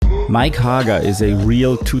Mike Hager is a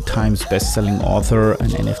real 2-times best-selling author,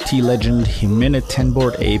 an NFT legend. He minted 10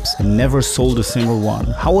 Bored Apes and never sold a single one.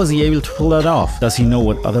 How was he able to pull that off? Does he know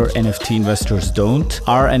what other NFT investors don't?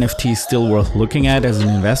 Are NFTs still worth looking at as an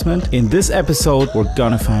investment? In this episode, we're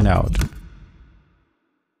gonna find out.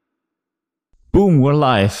 Boom, we're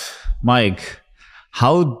live. Mike,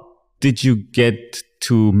 how did you get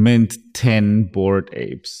to mint 10 Bored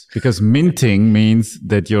Apes? Because minting means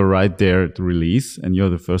that you're right there at the release and you're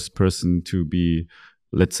the first person to be,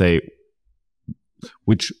 let's say,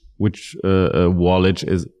 which wallet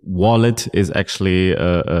is actually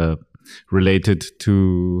related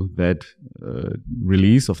to that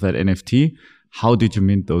release of that NFT. How did you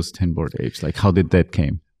mint those 10 Bored Apes? Like, how did that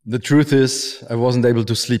came? The truth is, I wasn't able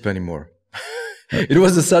to sleep anymore. It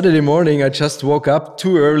was a Saturday morning. I just woke up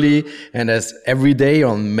too early. And as every day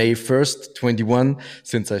on May 1st, 21,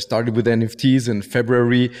 since I started with NFTs in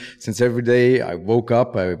February, since every day I woke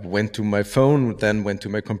up, I went to my phone, then went to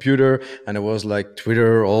my computer, and it was like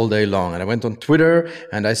Twitter all day long. And I went on Twitter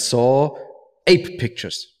and I saw ape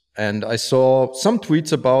pictures. And I saw some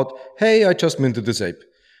tweets about, hey, I just minted this ape.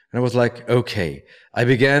 And I was like, okay. I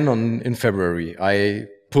began in February. I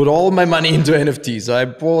put all my money into NFTs. I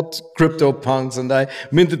bought CryptoPunks and I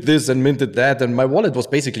minted this and minted that. And my wallet was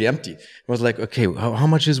basically empty. I was like, okay, how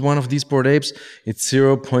much is one of these Bored Apes? It's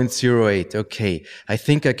 0.08. Okay. I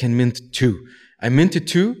think I can mint 2. I minted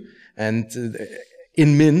 2 and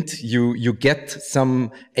in mint, you get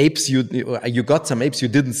some apes you got some apes you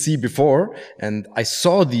didn't see before. And I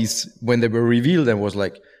saw these when they were revealed and was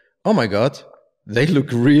like, oh my God. They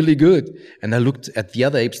look really good. And I looked at the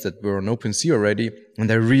other apes that were on OpenSea already,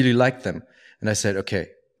 and I really liked them. And I said, okay,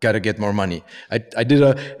 gotta get more money. I did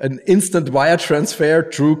an instant wire transfer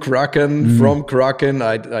through Kraken, from Kraken.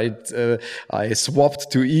 I swapped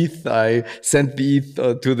to ETH. I sent the ETH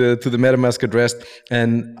to the MetaMask address,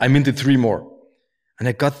 and I minted 3 more. And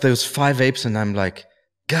I got those 5 apes, and I'm like,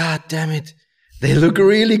 God damn it. They look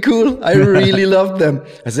really cool. I really love them.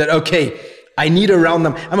 I said, okay, I need a round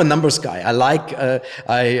number. I'm a numbers guy. I like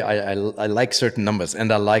certain numbers,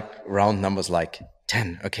 and I like round numbers like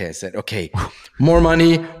 10. Okay, I said, okay, more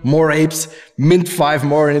money, more apes, mint 5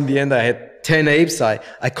 more. And in the end, I had 10 apes. I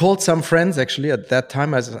called some friends actually at that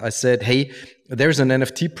time. I said, hey, there's an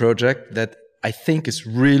NFT project that I think is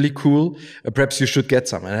really cool. Perhaps you should get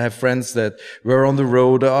some. And I have friends that were on the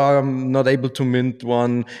road. Oh, I'm not able to mint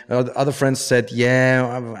one. Other friends said,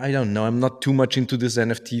 yeah, I don't know. I'm not too much into this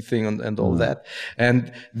NFT thing and all that.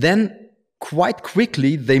 And then quite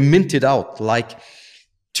quickly, they minted out like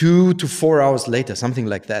 2 to 4 hours later, something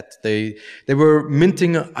like that. They were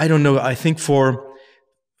minting, I don't know, I think for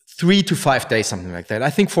 3 to 5 days, something like that.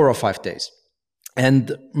 I think 4 or 5 days.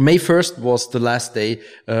 And May 1st was the last day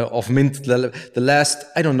of mint. The last,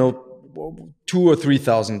 I don't know, 2,000 or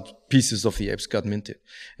 3,000 pieces of the apes got minted.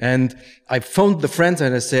 And I phoned the friends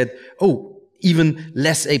and I said, oh, even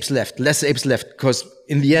less apes left, because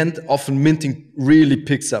in the end, often minting really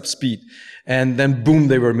picks up speed. And then boom,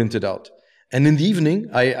 they were minted out. And in the evening,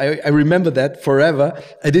 I remember that forever,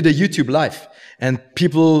 I did a YouTube live. And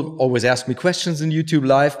people always ask me questions in YouTube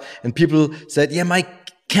live. And people said, yeah, Mike,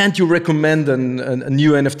 can't you recommend a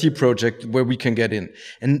new NFT project where we can get in?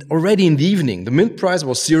 And already in the evening, the mint price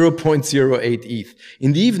was 0.08 ETH.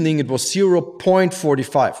 In the evening, it was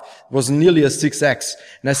 0.45. It was nearly a 6x.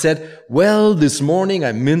 And I said, well, this morning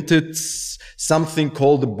I minted something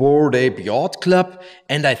called the Bored Ape Yacht Club.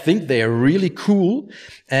 And I think they are really cool.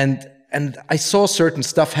 And I saw certain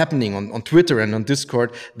stuff happening on Twitter and on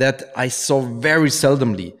Discord that I saw very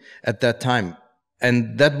seldomly at that time.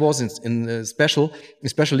 And that was especially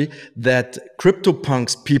that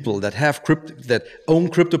CryptoPunks people that own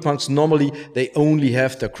CryptoPunks, normally they only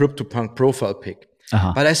have their CryptoPunk profile pic.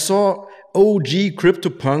 But I saw OG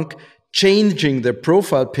CryptoPunk changing their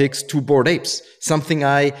profile pics to Bored Apes, something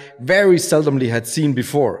I very seldomly had seen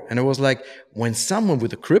before. And I was like, when someone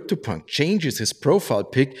with a CryptoPunk changes his profile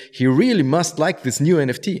pic, he really must like this new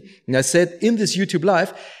NFT. And I said in this YouTube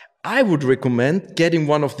live, I would recommend getting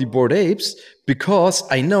one of the Bored Apes because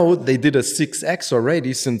I know they did a 6x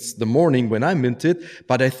already since the morning when I minted,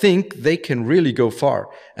 but I think they can really go far.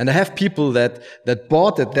 And I have people that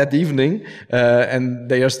bought it that evening, and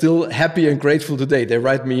they are still happy and grateful today. They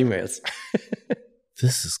write me emails.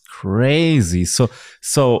 This is crazy. So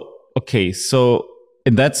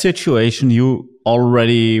in that situation, you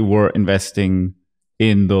already were investing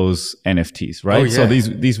in those NFTs, right? Oh, yeah. So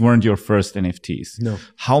these weren't your first NFTs. No.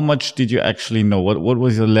 How much did you actually know? What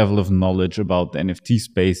was your level of knowledge about the NFT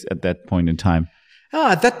space at that point in time?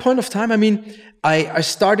 At that point of time, I mean, I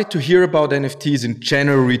started to hear about NFTs in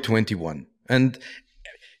January 21. And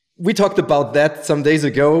we talked about that some days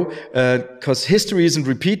ago, because history isn't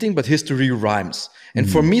repeating, but history rhymes. And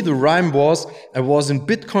for me, the rhyme was, I was in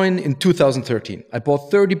Bitcoin in 2013. I bought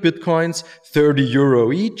 30 Bitcoins, 30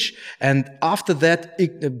 euro each. And after that,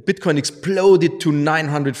 Bitcoin exploded to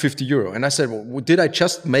 950 euro. And I said, well, did I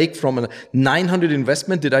just make from a 900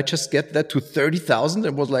 investment, did I just get that to 30,000?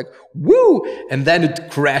 It was like, woo! And then it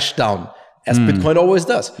crashed down, as Bitcoin always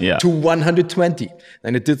does, to 120.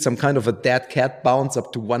 And it did some kind of a dead cat bounce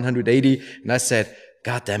up to 180. And I said,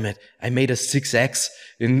 God damn it, I made a 6x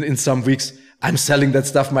in some weeks. I'm selling that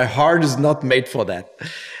stuff. My heart is not made for that.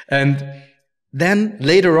 And then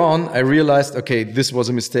later on, I realized, okay, this was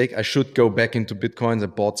a mistake. I should go back into Bitcoins. I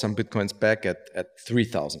bought some Bitcoins back at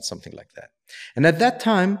 3,000, something like that. And at that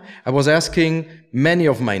time, I was asking many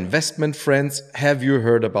of my investment friends, have you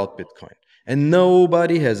heard about Bitcoin? And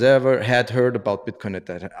nobody has ever had heard about Bitcoin at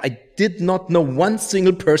that time. I did not know one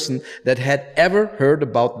single person that had ever heard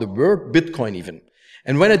about the word Bitcoin even.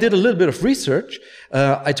 And when I did a little bit of research,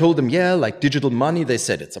 I told them, yeah, like digital money. They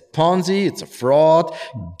said it's a Ponzi, it's a fraud.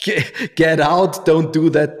 Get out, don't do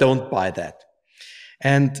that, don't buy that.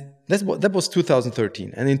 And that was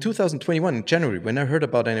 2013. And in 2021, in January, when I heard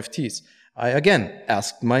about NFTs, I again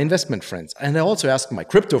asked my investment friends. And I also asked my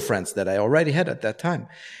crypto friends that I already had at that time.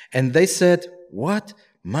 And they said, what?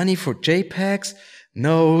 Money for JPEGs?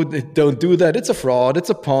 No, don't do that. It's a fraud. It's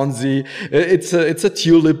a Ponzi. It's a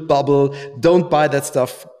tulip bubble. Don't buy that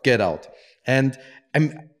stuff. Get out. And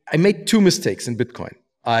I made two mistakes in Bitcoin.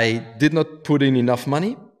 I did not put in enough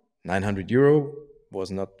money. 900 euro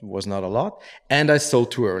was not a lot. And I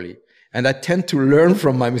sold too early. And I tend to learn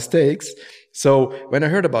from my mistakes. So when I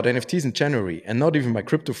heard about NFTs in January, and not even my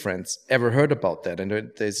crypto friends ever heard about that, and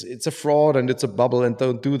it's a fraud and it's a bubble and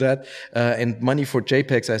don't do that, and money for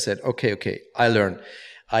JPEGs, I said, okay, I learned.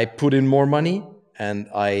 I put in more money and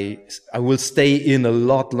I will stay in a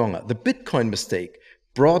lot longer. The Bitcoin mistake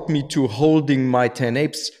brought me to holding my 10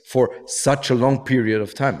 apes for such a long period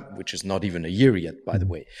of time, which is not even a year yet, by the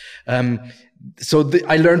way.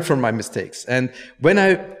 I learned from my mistakes. And when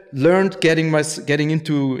I learned getting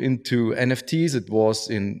into NFTs, it was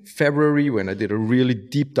in February when I did a really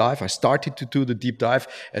deep dive. I started to do the deep dive.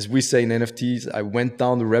 As we say in NFTs, I went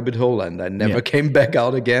down the rabbit hole and I never came back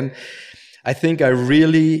out again. I think I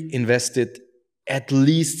really invested at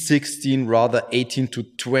least 16, rather 18 to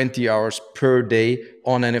 20 hours per day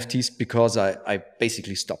on NFTs because I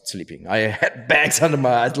basically stopped sleeping. I had bags under my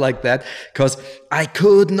eyes like that because I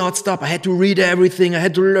could not stop. I had to read everything. I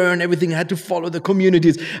had to learn everything. I had to follow the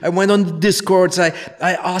communities. I went on the Discords. I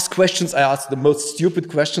asked questions. I asked the most stupid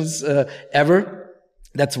questions ever.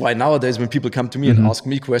 That's why nowadays when people come to me and ask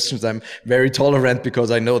me questions, I'm very tolerant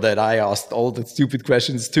because I know that I asked all the stupid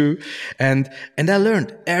questions too. And I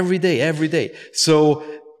learned every day. So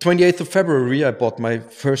 28th of February, I bought my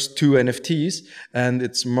first two NFTs and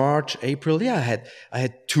it's March, April. Yeah, I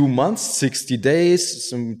had 2 months, 60 days,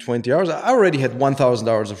 some 20 hours. I already had 1,000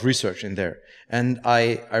 hours of research in there. And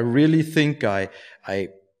I really think I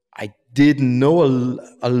did know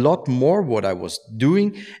a lot more what I was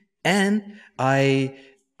doing. And I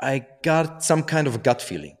got some kind of a gut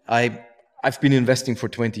feeling. I've been investing for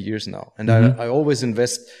 20 years now, and I always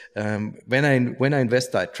invest. When I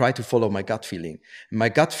invest, I try to follow my gut feeling. My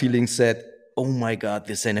gut feeling said, "Oh my God,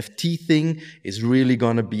 this NFT thing is really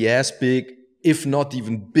gonna be as big, if not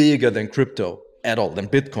even bigger than crypto at all, than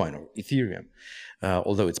Bitcoin or Ethereum."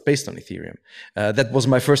 Although it's based on Ethereum. That was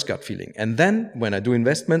my first gut feeling. And then when I do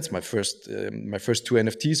investments, my first two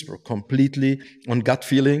NFTs were completely on gut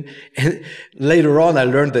feeling. And later on, I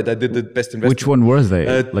learned that I did the best investment. Which one were they?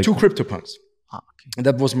 Two CryptoPunks. Okay.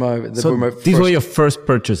 That was these were your first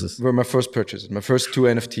purchases? Were my first purchases, my first two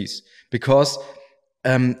NFTs. Because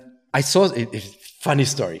I saw funny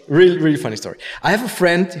story, really funny story. I have a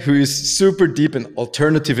friend who is super deep in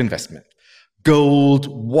alternative investment. Gold,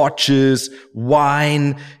 watches,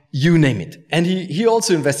 wine, you name it. And he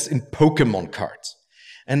also invests in Pokemon cards.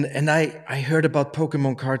 And I heard about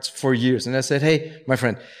Pokemon cards for years. And I said, hey, my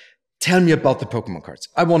friend, tell me about the Pokemon cards.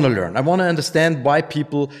 I want to learn. I want to understand why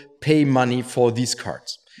people pay money for these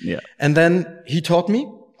cards. Yeah. And then he taught me.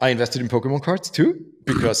 I invested in Pokemon cards too,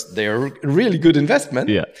 because they're a really good investment.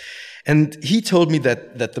 Yeah. And he told me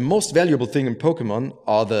that the most valuable thing in Pokemon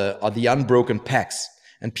are the unbroken packs.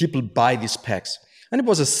 And people buy these packs. And it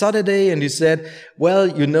was a Saturday, and he said, well,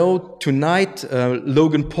 tonight,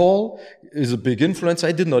 Logan Paul is a big influencer.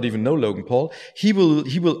 I did not even know Logan Paul. He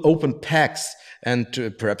will open packs, and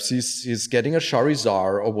perhaps he's getting a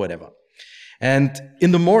Charizard or whatever. And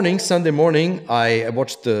in the morning, Sunday morning, I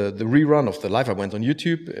watched the rerun of the live. I went on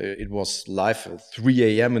YouTube. It was live at 3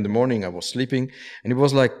 a.m. in the morning. I was sleeping, and it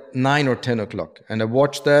was like 9 or 10 o'clock. And I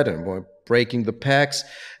watched that, and we're breaking the packs.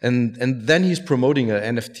 And then he's promoting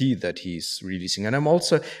an NFT that he's releasing. And I'm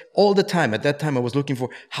also, all the time, at that time, I was looking for,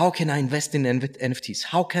 how can I invest in NFTs?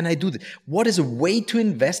 How can I do this? What is a way to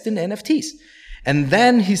invest in NFTs? And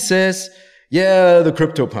then he says, yeah, the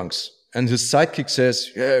CryptoPunks. And his sidekick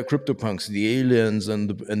says, yeah, CryptoPunks, the aliens and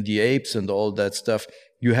the apes and all that stuff.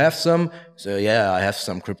 You have some? So, yeah, I have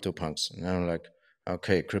some CryptoPunks. And I'm like,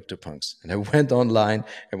 okay, CryptoPunks. And I went online.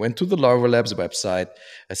 I went to the Larva Labs website.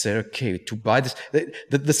 I said, okay, to buy this.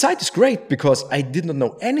 The site is great because I did not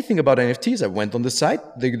know anything about NFTs. I went on the site.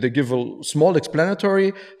 They give a small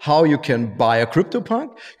explanatory how you can buy a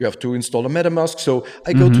CryptoPunk. You have to install a MetaMask. So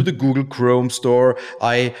I go to the Google Chrome store.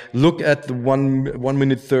 I look at the 1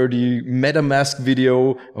 minute 30 MetaMask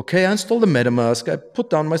video. Okay, I install the MetaMask. I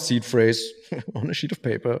put down my seed phrase on a sheet of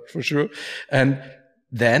paper for sure. And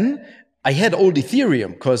then I had old Ethereum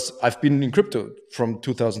because I've been in crypto from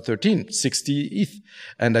 2013, 60 ETH.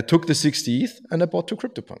 And I took the 60 ETH and I bought 2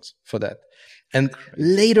 CryptoPunks for that. And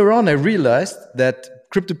later on, I realized that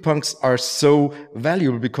CryptoPunks are so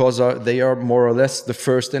valuable because they are more or less the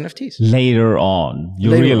first NFTs. Later on,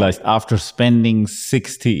 you realized after spending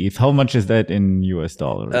 60 ETH, how much is that in US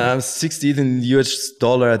dollars? 60 ETH in US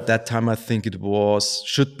dollar at that time, I think it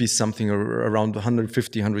should be something around $150,000,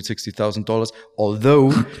 $160,000.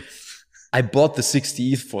 Although I bought the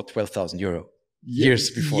 60 ETH for 12,000 euro years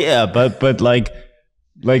before. Yeah, but like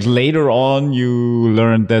later on, you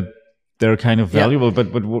learned that they're kind of valuable. Yeah.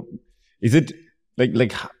 But what is it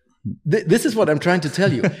like? This is what I'm trying to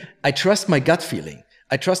tell you. I trust my gut feeling.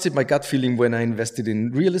 I trusted my gut feeling when I invested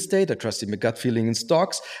in real estate. I trusted my gut feeling in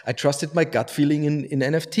stocks. I trusted my gut feeling in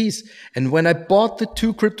NFTs. And when I bought the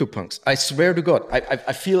 2 CryptoPunks, I swear to God,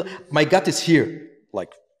 I feel my gut is here,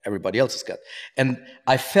 like everybody else's gut. And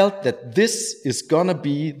I felt that this is gonna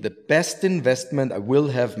be the best investment I will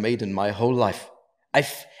have made in my whole life.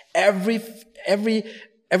 Every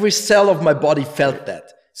cell of my body felt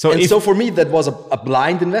that. So for me, that was a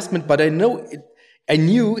blind investment, but I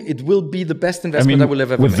knew it will be the best investment I will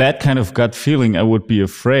have ever with made. That kind of gut feeling, I would be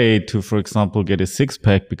afraid to, for example, get a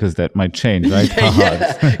 6-pack because that might change, right?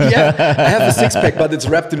 yeah, I have a 6-pack, but it's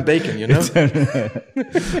wrapped in bacon, you know?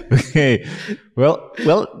 Okay. Well,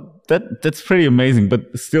 that's pretty amazing,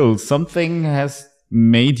 but still something has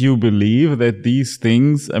made you believe that these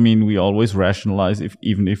things, we always rationalize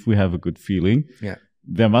even if we have a good feeling. Yeah.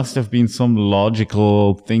 There must have been some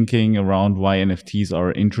logical thinking around why NFTs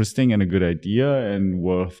are interesting and a good idea and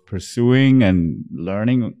worth pursuing and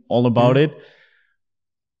learning all about it.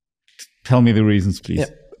 Tell me the reasons, please. Yeah.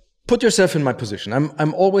 Put yourself in my position.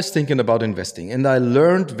 I'm always thinking about investing, and I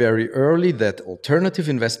learned very early that alternative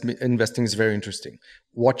investing is very interesting.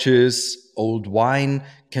 Watches, old wine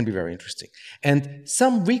can be very interesting. And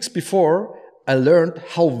some weeks before, I learned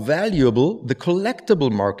how valuable the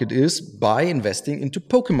collectible market is by investing into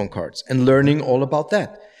Pokemon cards and learning all about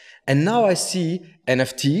that. And now I see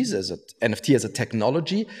NFTs as a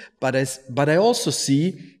technology, but I also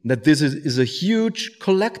see that this is a huge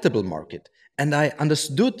collectible market. And I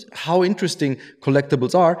understood how interesting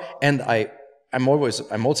collectibles are, and I'm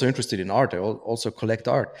also interested in art. I also collect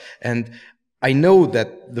art, and I know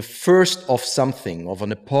that the first of something, of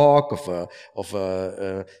an epoch, of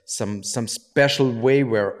some special way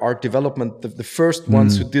where art development, the first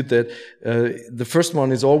ones who did that, the first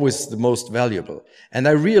one is always the most valuable. And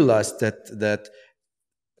I realized that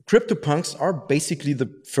CryptoPunks are basically the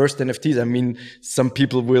first NFTs. Some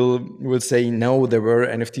people will say no, there were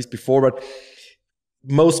NFTs before, but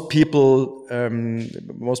most people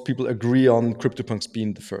agree on CryptoPunks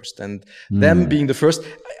being the first, and them being the first.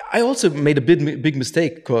 I also made a big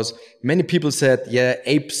mistake because many people said, yeah,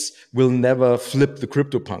 apes will never flip the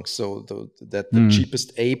CryptoPunks, so that the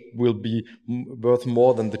cheapest ape will be worth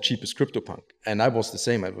more than the cheapest CryptoPunk. And I was the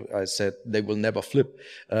same. I said they will never flip,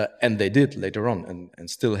 and they did later on, and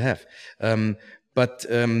still have.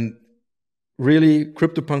 Really,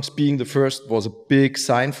 CryptoPunks being the first was a big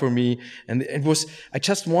sign for me. And I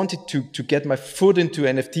just wanted to get my foot into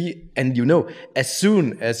NFT. And as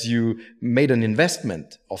soon as you made an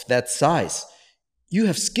investment of that size, you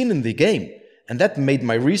have skin in the game. And that made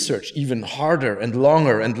my research even harder and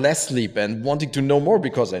longer and less sleep and wanting to know more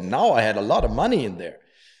because now I had a lot of money in there.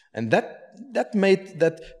 And that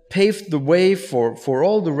that paved the way for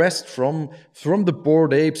all the rest, from the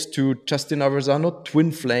Bored Apes to Justin Aversano,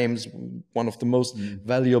 Twin Flames, one of the most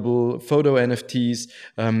valuable photo NFTs,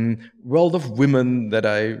 World of Women that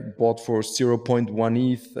I bought for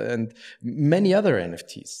 0.1 ETH, and many other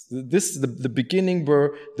NFTs. This the beginning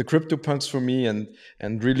were the CryptoPunks for me,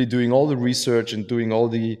 and really doing all the research and doing all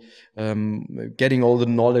the getting all the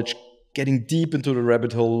knowledge, getting deep into the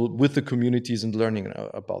rabbit hole with the communities and learning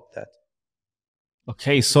about that.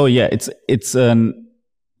 Okay, so yeah, it's an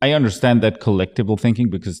I understand that collectible thinking,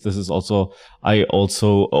 because this is also I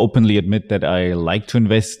also openly admit that I like to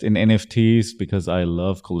invest in NFTs because I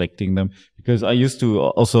love collecting them, because I used to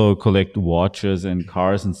also collect watches and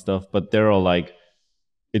cars and stuff, but they're all like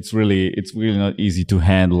it's really not easy to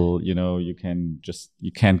handle, you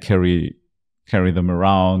can't carry them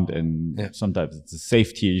around, and sometimes it's a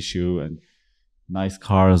safety issue, and nice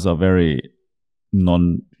cars are very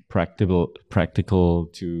practical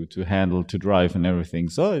to handle, to drive and everything.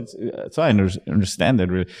 So I understand that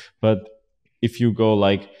really. But if you go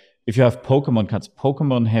if you have Pokemon cards,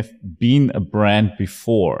 Pokemon have been a brand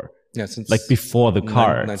before. Yeah, since before the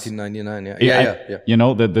cards. 1999, yeah.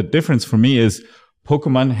 The difference for me is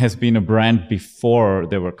Pokemon has been a brand before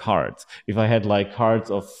there were cards. If I had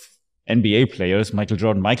cards of NBA players, Michael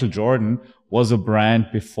Jordan was a brand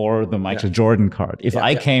before the Michael Jordan card. If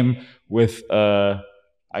I came with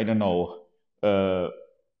I don't know,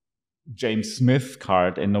 James Smith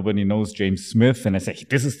card, and nobody knows James Smith, and I say,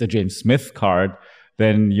 this is the James Smith card,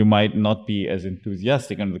 then you might not be as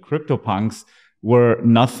enthusiastic. And the CryptoPunks were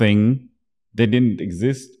nothing. They didn't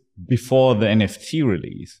exist before the NFT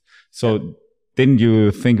release. So didn't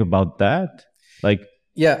you think about that?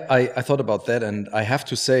 Yeah, I thought about that. And I have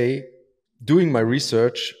to say, doing my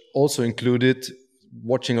research also included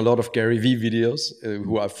watching a lot of Gary Vee videos,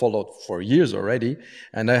 who I've followed for years already.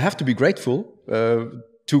 And I have to be grateful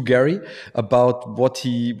to Gary about what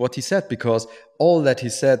he said, because all that he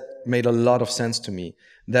said made a lot of sense to me.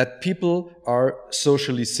 That people are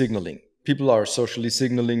socially signaling. People are socially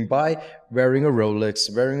signaling by wearing a Rolex,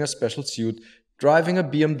 wearing a special suit, driving a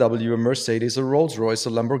BMW, a Mercedes, a Rolls Royce, a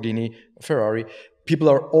Lamborghini, a Ferrari. People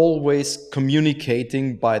are always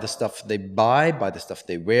communicating by the stuff they buy, by the stuff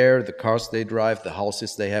they wear, the cars they drive, the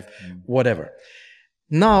houses they have, whatever.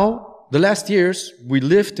 Now, the last years, we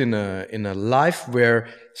lived in a life where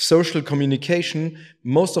social communication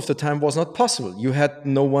most of the time was not possible. You had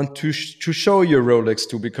no one to show your Rolex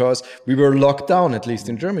to, because we were locked down, at least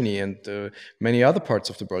in Germany and many other parts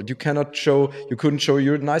of the world. You couldn't show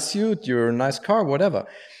your nice suit, your nice car, whatever.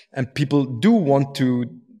 And people do want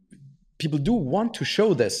to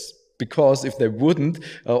show this, because if they wouldn't,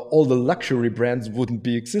 all the luxury brands wouldn't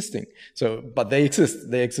be existing. But they exist.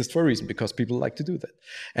 They exist for a reason, because people like to do that.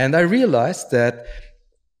 And I realized that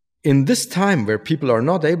in this time where people are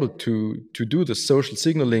not able to do the social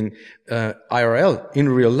signaling IRL, in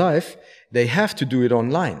real life, they have to do it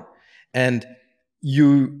online. And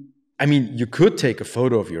you could take a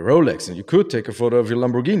photo of your Rolex, and you could take a photo of your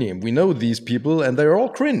Lamborghini, and we know these people, and they're all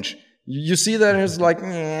cringe. You see that, and it's like,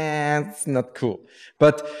 it's not cool.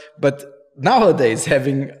 But nowadays,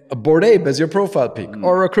 having a Bored Ape as your profile pic,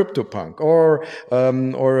 or a CryptoPunk, or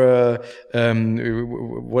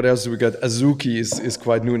what else we got? Azuki is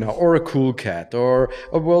quite new now, or a Cool Cat, or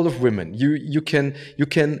a World of Women. You can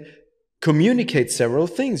communicate several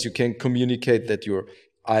things. You can communicate that you're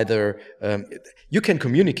either you can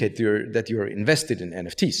communicate that you're invested in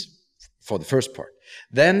NFTs for the first part.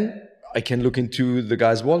 Then I can look into the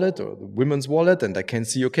guy's wallet or the women's wallet, and I can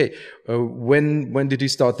see, okay, when did he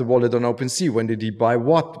start the wallet on OpenSea? When did he buy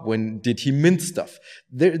what? When did he mint stuff?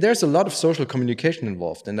 There's a lot of social communication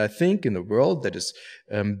involved. And I think in a world that is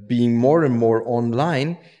being more and more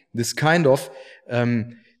online, this kind of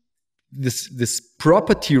this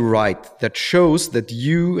property right that shows that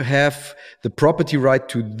you have the property right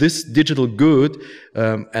to this digital good,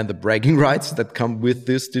 and the bragging rights that come with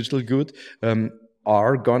this digital good,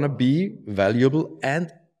 are gonna be valuable,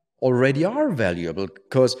 and already are valuable,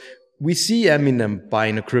 because we see Eminem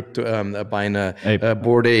buying a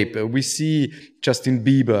Bored Ape. We see Justin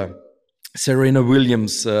Bieber, Serena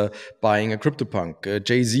Williams buying a CryptoPunk,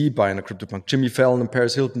 Jay-Z buying a CryptoPunk, Jimmy Fallon and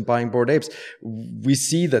Paris Hilton buying Bored Apes. We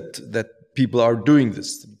see that people are doing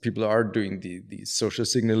this. People are doing the social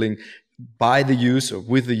signaling by the use, or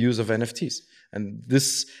with the use of NFTs. And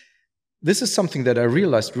this is something that I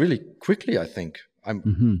realized really quickly, I think.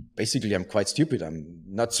 I'm quite stupid. I'm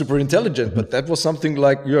not super intelligent, but that was something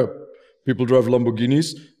like, people drive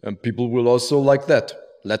Lamborghinis, and people will also like that.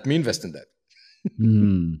 Let me invest in that.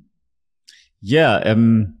 Yeah,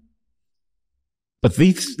 but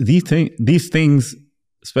these things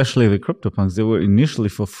especially the CryptoPunks, they were initially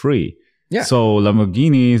for free. Yeah. So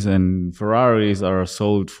Lamborghinis and Ferraris are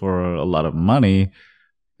sold for a lot of money,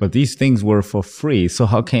 but these things were for free. So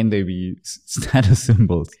how can they be status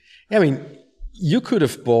symbols? I mean, you could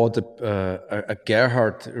have bought a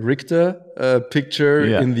Gerhard Richter picture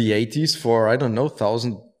in the 80s for, I don't know,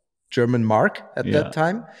 1,000 German mark at that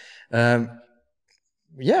time. And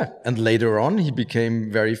later on he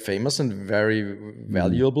became very famous and very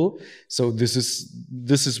valuable. So this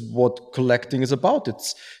is what collecting is about.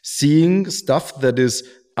 It's seeing stuff that is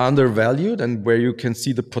undervalued and where you can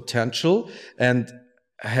see the potential, and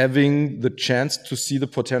having the chance to see the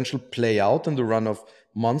potential play out in the run of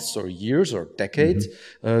months or years or decades.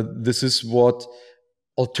 This is what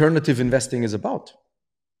alternative investing is about.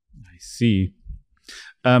 I see.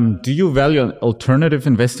 Do you value alternative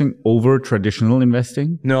investing over traditional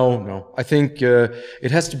investing? No. I think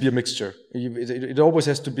it has to be a mixture. It always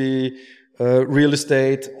has to be real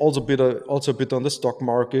estate, also a bit on the stock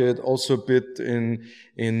market, also a bit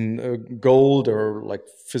in gold or like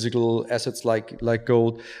physical assets like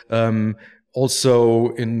gold. Also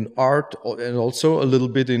in art, and also a little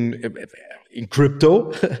bit in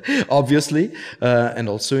crypto, obviously, and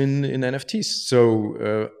also in NFTs.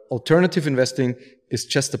 So alternative investing is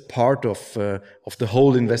just a part of the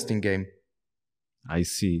whole investing game. I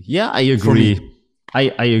see. Yeah, I agree.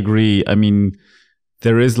 I agree. I mean,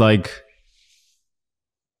 there is like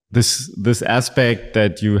this aspect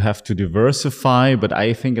that you have to diversify, but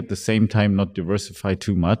I think at the same time not diversify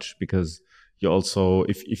too much, because you also,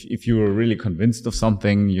 if you are really convinced of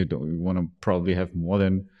something, you want to probably have more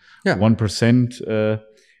than 1%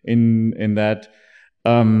 in that.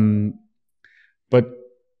 But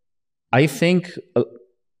I think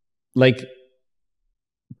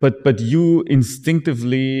but you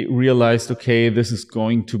instinctively realized, okay, this is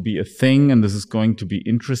going to be a thing and this is going to be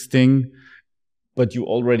interesting. But you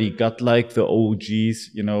already got like the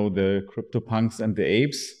OGs, the CryptoPunks and the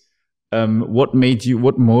apes. What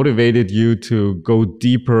motivated you to go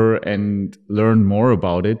deeper and learn more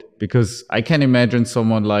about it? Because I can imagine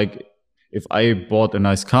someone like, if I bought a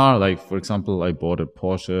nice car, like for example, I bought a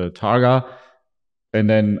Porsche Targa and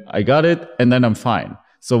then I got it and then I'm fine.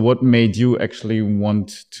 So what made you actually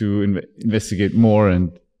want to investigate more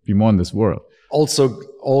and be more in this world? Also,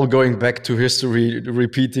 all going back to history,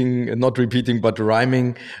 not repeating, but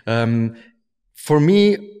rhyming. For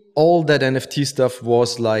me, all that NFT stuff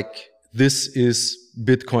was like, this is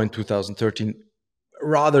Bitcoin 2013,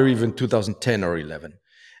 rather even 2010 or 11.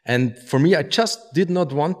 And for me, I just did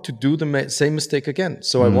not want to do the same mistake again.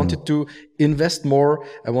 So I wanted to invest more.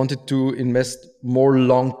 I wanted to invest more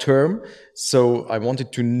long term. So I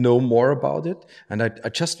wanted to know more about it. And I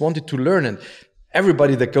just wanted to learn. And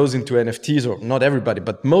everybody that goes into NFTs, or not everybody,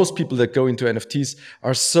 but most people that go into NFTs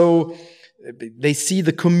are they see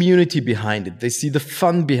the community behind it. They see the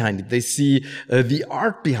fun behind it. They see the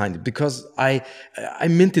art behind it, because I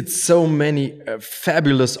minted so many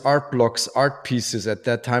fabulous art blocks, art pieces at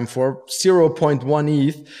that time for 0.1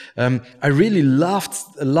 ETH. I really loved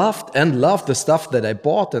the stuff that I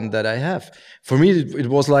bought and that I have. For me, it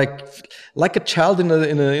was like a child in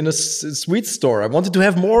a sweet store. I wanted to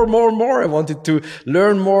have more. I wanted to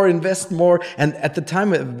learn more, invest more. And at the time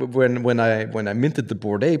when I minted the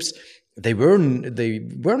Bored Apes, they were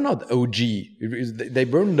not OG. They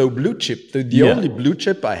were no blue chip. The only blue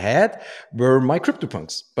chip I had were my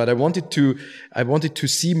CryptoPunks. But I wanted to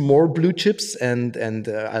see more blue chips, and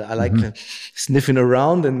I like sniffing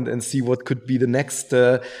around and see what could be the next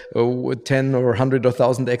 10 or 100 or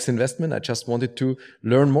 1,000x investment. I just wanted to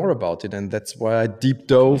learn more about it, and that's why I deep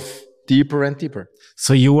dove deeper and deeper.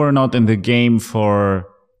 So you were not in the game for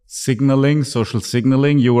social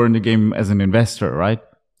signaling. You were in the game as an investor, right?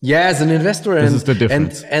 Yeah, as an investor, this is the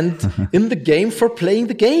difference. and in the game for playing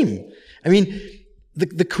the game. I mean,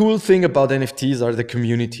 the cool thing about NFTs are the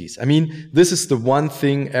communities. I mean, this is the one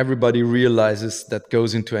thing everybody realizes that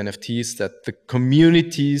goes into NFTs, that the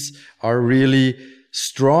communities are really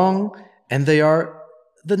strong, and they are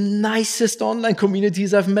the nicest online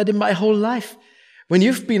communities I've met in my whole life. When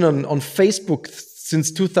you've been on Facebook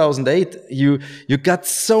since 2008, you got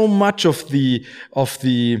so much of the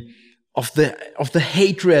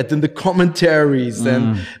hatred in the commentaries,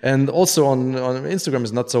 and also on Instagram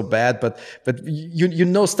is not so bad, but you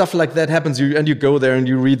know stuff like that happens, and you go there and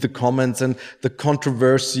you read the comments and the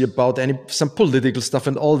controversy about some political stuff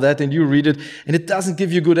and all that, and you read it and it doesn't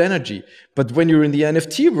give you good energy. But when you're in the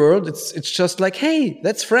NFT world, it's just like, hey,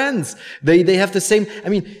 that's friends. They have the same. I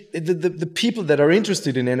mean, the people that are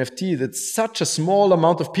interested in NFT, that's such a small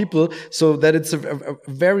amount of people, so that it's a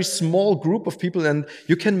very small group of people, and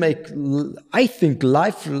you can make I think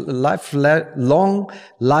long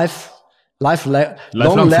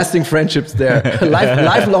lasting friendships there.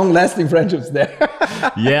 Lifelong lasting friendships there.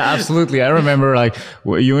 Yeah, absolutely. I remember like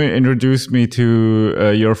you introduced me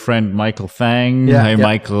to your friend Michael Fang. Yeah, Hey, yeah.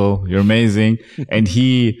 Michael, you're amazing. And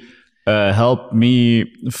he helped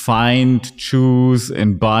me find, choose,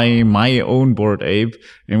 and buy my own Bored Ape.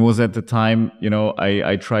 And was at the time, you know,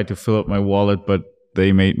 I tried to fill up my wallet, but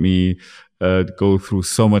they made me go through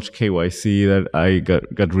so much KYC that I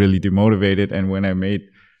got really demotivated. And when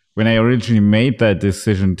I originally made that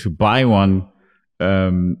decision to buy one,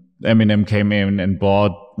 Eminem came in and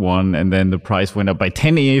bought one, and then the price went up by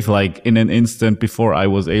 10 ETH, like in an instant before I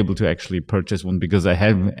was able to actually purchase one, because I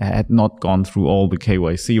had not gone through all the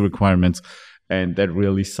KYC requirements, and that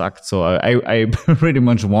really sucked. So I pretty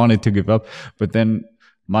much wanted to give up. But then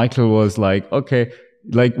Michael was like, okay,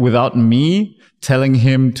 like without me telling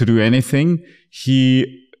him to do anything,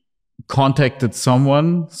 he contacted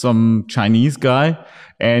some Chinese guy,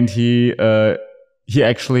 and he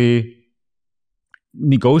actually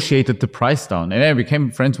negotiated the price down, and I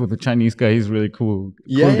became friends with the Chinese guy. He's really cool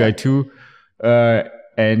guy too,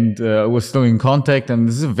 and we're still in contact. And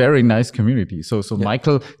this is a very nice community. So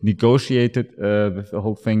Michael negotiated the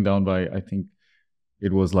whole thing down by, I think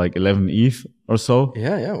it was like 11 ETH or so.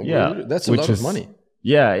 Yeah. That's a lot of money.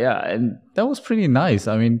 Yeah, and that was pretty nice.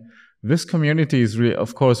 I mean, this community is really,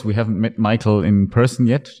 of course, we haven't met Michael in person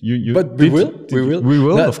yet. But we will. We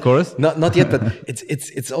will, of course. Not yet, but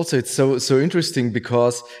it's also so interesting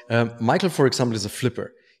because Michael, for example, is a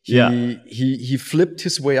flipper. He flipped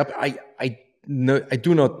his way up. I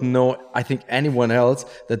do not know, I think, anyone else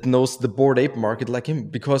that knows the Bored Ape market like him,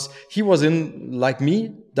 because he was in, like me,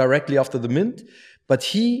 directly after the mint, but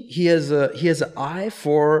he has an eye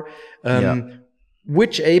for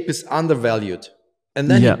which ape is undervalued. And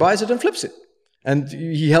then he buys it and flips it. And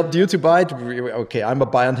he helped you to buy it. Okay, I'm a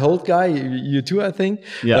buy and hold guy. You too, I think.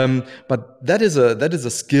 Yeah. But that is a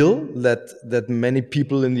skill that many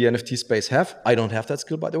people in the NFT space have. I don't have that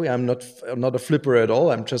skill, by the way. I'm not a flipper at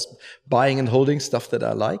all. I'm just buying and holding stuff that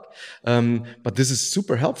I like. But this is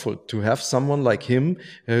super helpful to have someone like him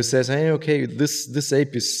who says, hey, okay, this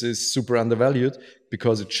ape is super undervalued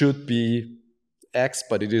because it should be X,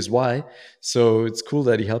 but it is Y. So it's cool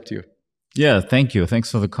that he helped you. Yeah, thank you. Thanks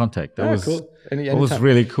for the contact. That was cool. That was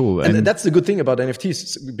really cool. And that's the good thing about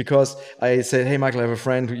NFTs, because I said, hey, Michael, I have a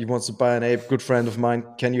friend who wants to buy an ape, good friend of mine.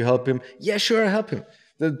 Can you help him? Yeah, sure, I'll help him.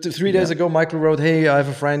 3 days ago, Michael wrote, hey, I have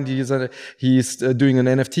a friend. He's doing an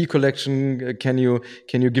NFT collection. Can you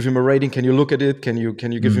give him a rating? Can you look at it? Can you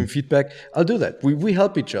give him feedback? I'll do that. We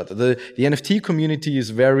help each other. The NFT community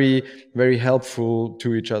is very, very helpful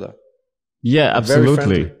to each other. Yeah,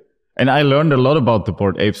 absolutely. And I learned a lot about the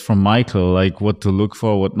Bored Apes from Michael, like what to look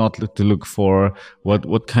for, what not to look for,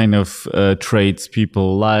 what kind of traits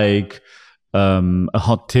people like. A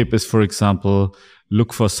hot tip is, for example,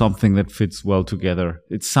 look for something that fits well together.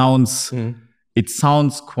 It sounds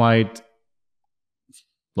quite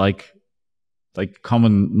like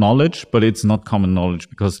common knowledge, but it's not common knowledge,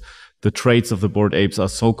 because the traits of the Bored Apes are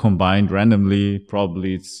so combined randomly.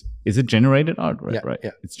 Probably is it generated art, right? Yeah, right.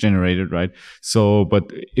 Yeah. It's generated, right? So, but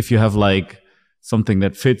if you have like something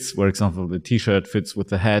that fits, for example, the T-shirt fits with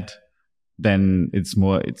the hat, then it's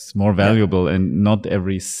more valuable. Yeah. And not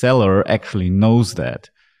every seller actually knows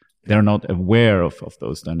that. They're not aware of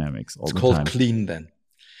those dynamics all the time. It's called clean then.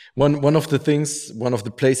 One of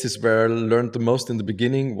the places where I learned the most in the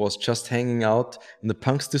beginning was just hanging out in the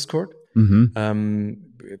punks Discord. Mm-hmm.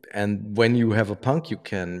 And when you have a punk, you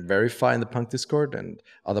can verify in the punk Discord, and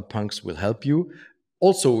other punks will help you.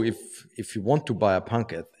 Also, if you want to buy a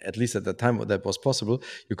punk, at least at that time that was possible,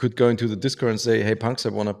 you could go into the Discord and say, "Hey, punks, I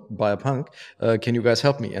want to buy a punk. Can you guys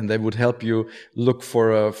help me?" And they would help you look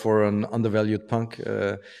for an undervalued punk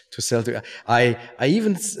to sell to. I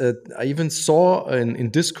even saw in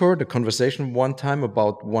Discord a conversation one time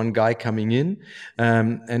about one guy coming in,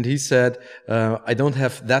 and he said, "I don't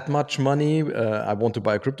have that much money. I want to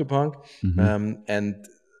buy a CryptoPunk," and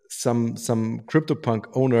some CryptoPunk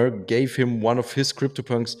owner gave him one of his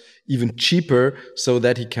CryptoPunks even cheaper so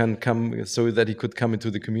that he could come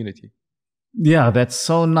into the community. Yeah, that's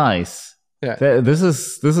so nice. Yeah. This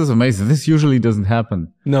is amazing. This usually doesn't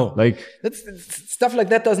happen. No. Like stuff like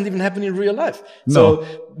that doesn't even happen in real life. No. So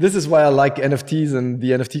this is why I like NFTs and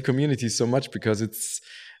the NFT community so much, because it's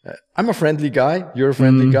I'm a friendly guy, you're a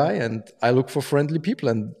friendly guy, and I look for friendly people,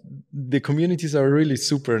 and the communities are really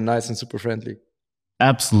super nice and super friendly.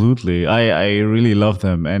 Absolutely. I really love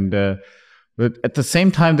them. And but at the same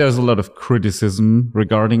time, there's a lot of criticism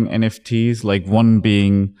regarding NFTs. Like one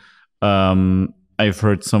being, I've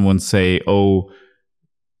heard someone say, oh,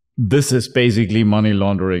 this is basically money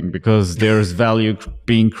laundering because there's value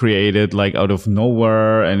being created like out of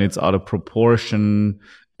nowhere and it's out of proportion.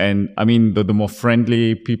 And I mean, the more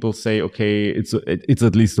friendly people say, okay, it's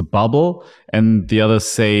at least a bubble. And the others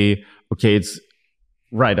say, okay, it's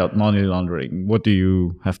right out money laundering. What do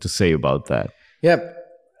you have to say about that? Yeah,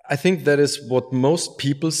 I think that is what most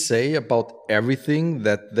people say about everything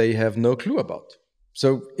that they have no clue about.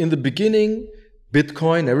 So in the beginning,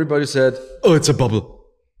 Bitcoin, everybody said, oh, it's a bubble.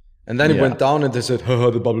 And then it went down and they said,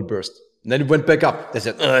 haha, the bubble burst. And then it went back up. They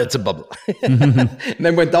said, oh, it's a bubble. And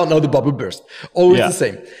then went down, now the bubble burst. Always the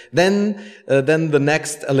same. Then the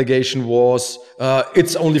next allegation was,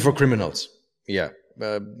 it's only for criminals. Yeah.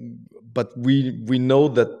 But we know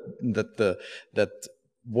that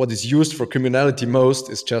what is used for criminality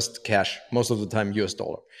most is just cash, most of the time US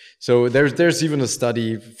dollar. So there's even a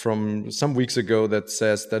study from some weeks ago that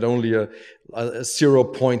says that only a 0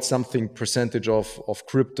 point something percentage of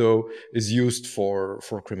crypto is used for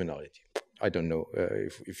criminality. I don't know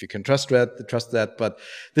if you can trust that, but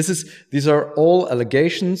these are all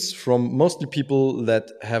allegations from mostly people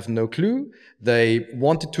that have no clue. They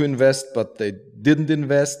wanted to invest, but they didn't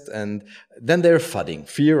invest, and then they're fudding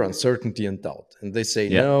fear, uncertainty, and doubt. And they say,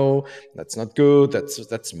 no, that's not good.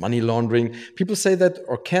 That's money laundering. People say that,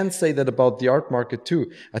 or can say that about the art market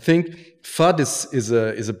too. I think FUD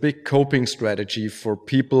is a big coping strategy for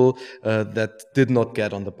people that did not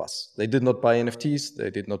get on the bus. They did not buy NFTs.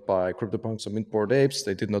 They did not buy CryptoPunks or Mint Bored Apes.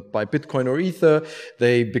 They did not buy Bitcoin or Ether.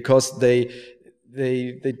 Because they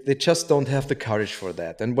just don't have the courage for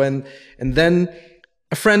that. And then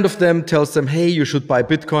a friend of them tells them, hey, you should buy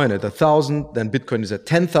Bitcoin at 1,000. Then Bitcoin is at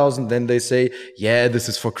 10,000. Then they say, yeah, this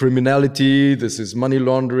is for criminality. This is money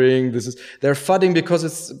laundering. They're fudding because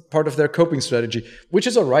it's part of their coping strategy, which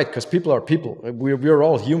is all right because people are people. We're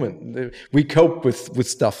all human. We cope with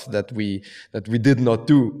stuff that we did not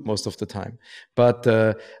do most of the time. But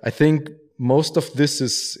I think most of this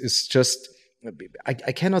is just,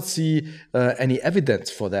 I cannot see any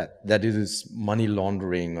evidence for that it is money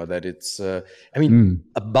laundering or that it's, a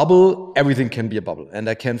bubble, everything can be a bubble. And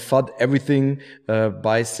I can FUD everything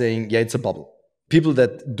by saying, yeah, it's a bubble. People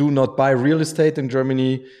that do not buy real estate in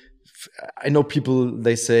Germany, I know people,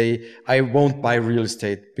 they say, I won't buy real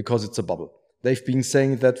estate because it's a bubble. They've been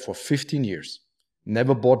saying that for 15 years.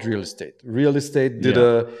 Never bought real estate. Real estate did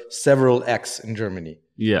several X in Germany.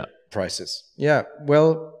 Yeah. Prices. Yeah,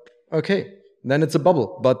 well, okay. Then it's a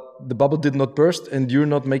bubble, but the bubble did not burst and you're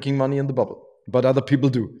not making money in the bubble, but other people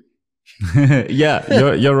do.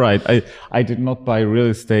 Yeah, you're right. I did not buy real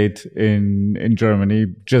estate in Germany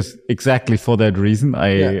just exactly for that reason, I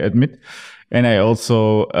admit. And I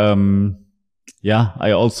also,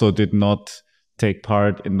 I also did not take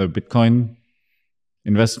part in the Bitcoin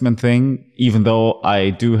investment thing, even though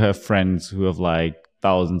I do have friends who have like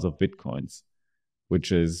thousands of Bitcoins,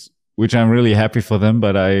 which I'm really happy for them,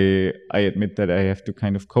 but I admit that I have to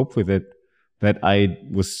kind of cope with it, that I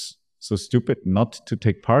was so stupid not to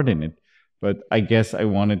take part in it. But I guess I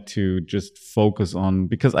wanted to just focus on,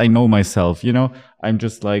 because I know myself, I'm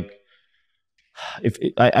just like,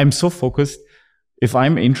 I'm so focused. If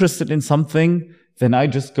I'm interested in something, then I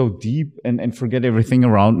just go deep and forget everything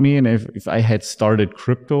around me. And if I had started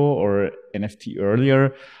crypto or NFT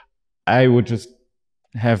earlier, I would just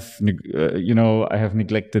have, I have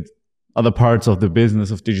neglected other parts of the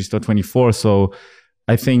business of Digistore24. So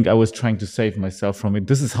I think I was trying to save myself from it.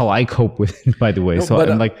 This is how I cope with it, by the way. No, so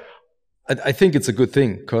I'm like, I think it's a good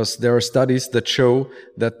thing because there are studies that show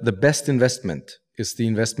that the best investment is the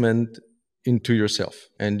investment into yourself,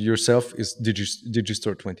 and yourself is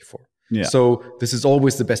Digistore24. Yeah. So this is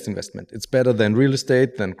always the best investment. It's better than real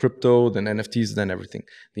estate, than crypto, than NFTs, than everything.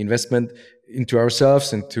 The investment into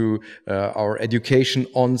ourselves, into our education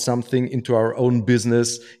on something, into our own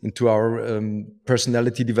business, into our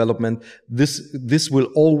personality development. This will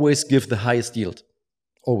always give the highest yield.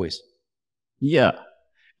 Always. Yeah,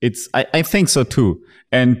 I think so too.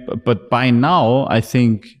 But by now, I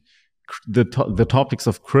think the topics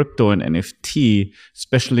of crypto and NFT,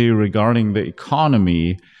 especially regarding the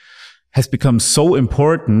economy, has become so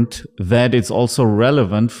important that it's also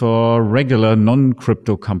relevant for regular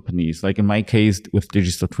non-crypto companies. Like in my case with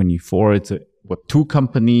Digistore24, it's a Web2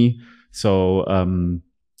 company. So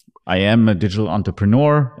I am a digital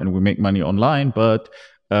entrepreneur and we make money online, but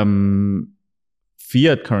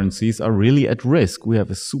fiat currencies are really at risk. We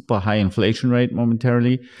have a super high inflation rate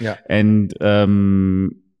momentarily. Yeah. And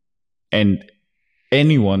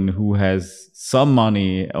anyone who has some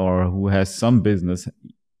money or who has some business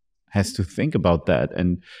has to think about that,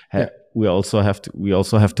 and we also have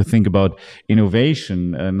to think about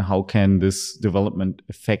innovation and how can this development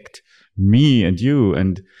affect me and you.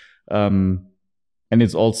 And And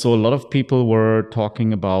it's also a lot of people were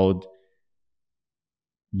talking about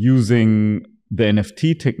using the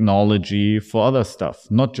NFT technology for other stuff,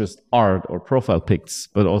 not just art or profile pics,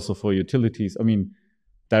 but also for utilities. I mean,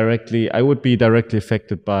 I would be directly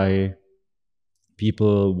affected by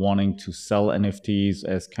people wanting to sell NFTs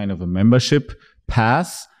as kind of a membership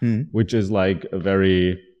pass, which is like a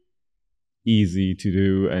very easy to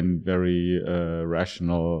do and very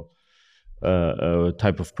rational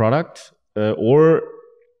type of product. Or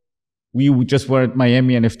we just were at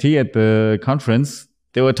Miami NFT at the conference.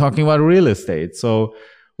 They were talking about real estate. So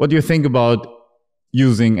what do you think about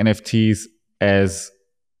using NFTs as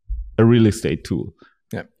a real estate tool?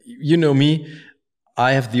 Yeah, you know me,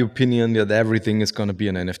 I have the opinion that everything is going to be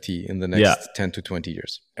an NFT in the next 10 to 20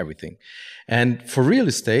 years, everything. And for real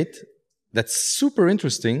estate, that's super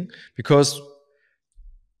interesting because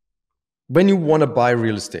when you want to buy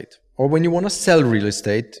real estate or when you want to sell real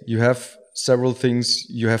estate, you have several things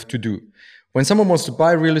you have to do. When someone wants to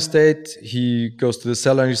buy real estate, he goes to the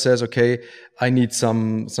seller and he says, okay, I need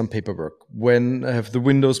some paperwork. When have the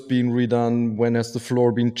windows been redone? When has the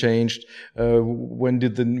floor been changed? When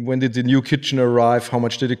did the new kitchen arrive? How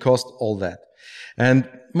much did it cost? All that. And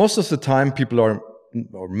most of the time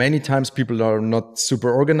many times people are not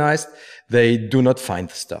super organized. They do not find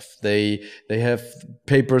the stuff. They have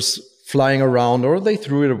papers flying around or they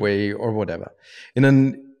threw it away or whatever.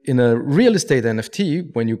 In a real estate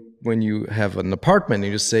NFT, when you have an apartment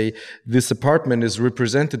and you say this apartment is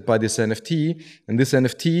represented by this NFT, and this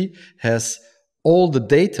NFT has all the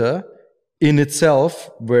data in itself,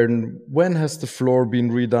 when has the floor been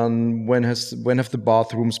redone, when have the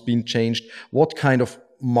bathrooms been changed, what kind of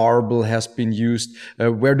marble has been used,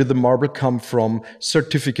 where did the marble come from,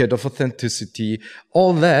 certificate of authenticity,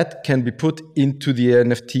 all that can be put into the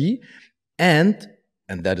NFT, and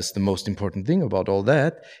that is the most important thing about all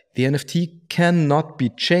that, the NFT cannot be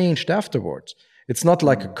changed afterwards. It's not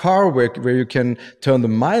like a car where you can turn the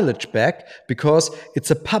mileage back because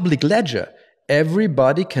it's a public ledger.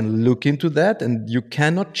 Everybody can look into that and you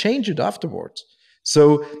cannot change it afterwards.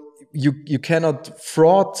 So you cannot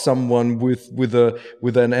fraud someone with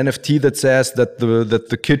an NFT that says that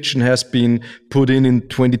the kitchen has been put in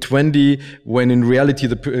 2020 when in reality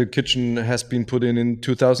the kitchen has been put in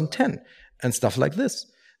 2010. And stuff like this.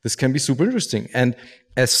 This can be super interesting. And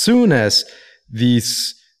as soon as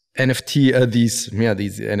these these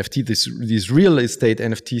real estate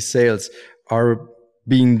NFT sales are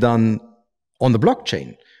being done on the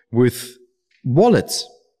blockchain with wallets,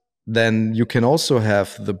 then you can also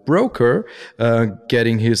have the broker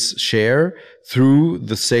getting his share through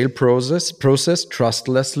the sale process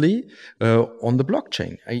trustlessly on the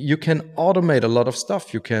blockchain. You can automate a lot of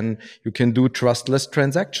stuff. You can do trustless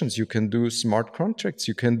transactions. You can do smart contracts.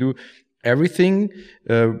 You can do everything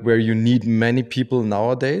where you need many people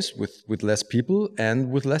nowadays with less people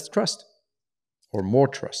and with less trust or more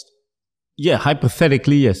trust. Yeah,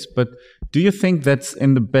 hypothetically, yes. But do you think that's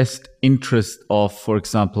in the best interest of, for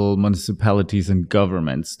example, municipalities and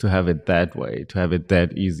governments to have it that way, to have it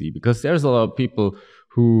that easy? Because there's a lot of people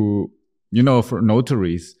who, for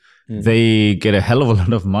notaries, they get a hell of a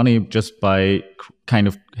lot of money just by kind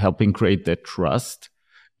of helping create that trust.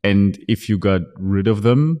 And if you got rid of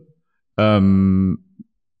them, I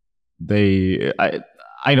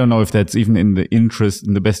don't know if that's even in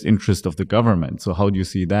the best interest of the government. So how do you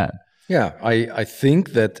see that? Yeah, I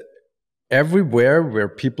think that everywhere where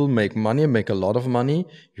people make money, make a lot of money,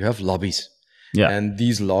 you have lobbies. Yeah. And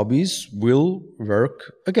these lobbies will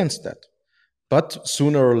work against that. But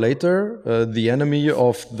sooner or later, the enemy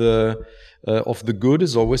of the good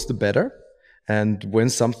is always the better. And when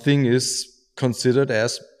something is considered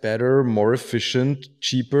as better, more efficient,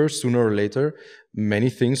 cheaper, sooner or later, many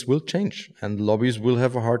things will change. And lobbies will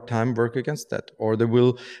have a hard time work against that. Or they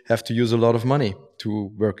will have to use a lot of money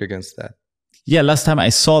to work against that. Yeah, last time I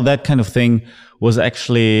saw that kind of thing was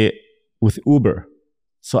actually with Uber.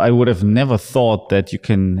 So I would have never thought that you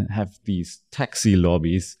can have these taxi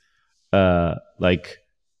lobbies, like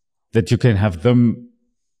that you can have them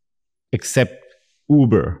accept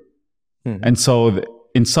Uber. Mm-hmm. And so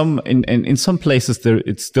in some places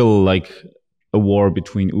it's still like a war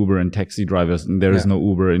between Uber and taxi drivers, and there is no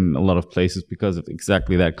Uber in a lot of places because of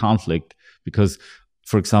exactly that conflict. Because,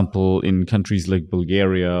 for example, in countries like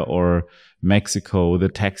Bulgaria or Mexico, the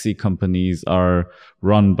taxi companies are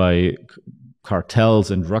run by cartels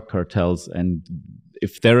and drug cartels, and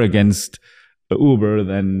if they're against Uber,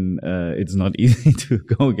 then it's not easy to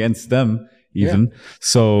go against them even. Yeah.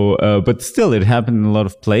 So, but still, it happened in a lot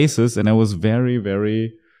of places, and I was very,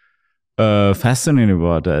 very fascinated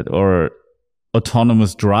about that. Or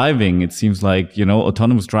autonomous driving. It seems like,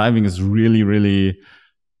 autonomous driving is really, really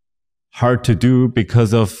hard to do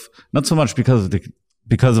because of, not so much because of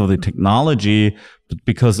the technology, but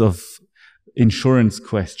because of insurance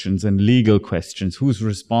questions and legal questions. Who's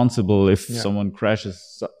responsible if someone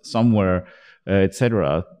crashes somewhere,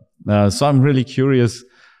 etc. So I'm really curious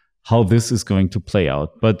how this is going to play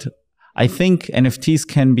out. But I think NFTs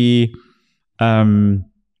can be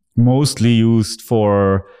mostly used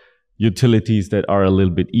for utilities that are a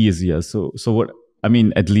little bit easier. So what I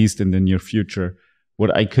mean, at least in the near future,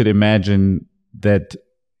 what I could imagine that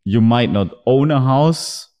you might not own a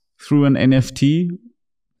house through an NFT,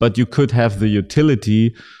 but you could have the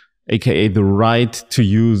utility, aka the right to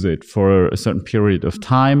use it for a certain period of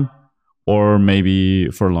time, or maybe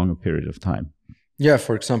for a longer period of time. Yeah,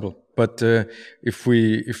 for example. But if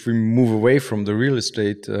we move away from the real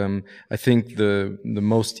estate, I think the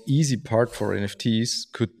most easy part for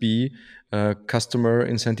NFTs could be customer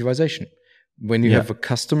incentivization. When you have a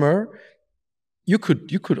customer, you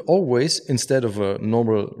could always, instead of a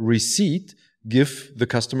normal receipt, give the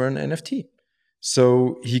customer an NFT.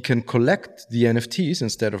 So he can collect the NFTs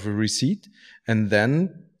instead of a receipt, and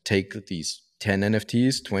then take these 10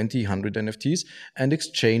 NFTs, 20, 100 NFTs, and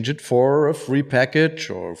exchange it for a free package,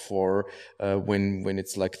 or for when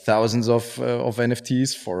it's like thousands of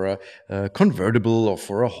NFTs for a convertible, or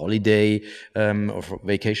for a holiday, or for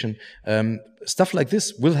vacation. Stuff like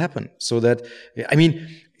this will happen. So that, I mean,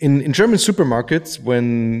 in German supermarkets,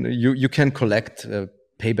 when you can collect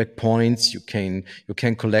payback points, you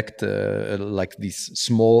can collect like these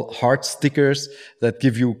small heart stickers that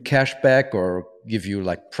give you cash back or give you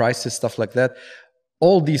like prices, stuff like that.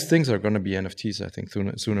 All these things are going to be NFTs, I think,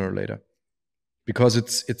 sooner or later, because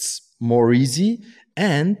it's more easy,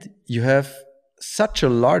 and you have such a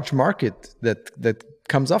large market that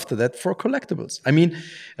comes after that for collectibles. I mean,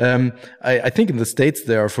 I think in the States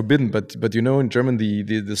they are forbidden, but in German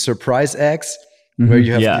the surprise eggs, where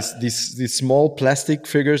you have these small plastic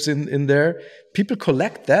figures in there. People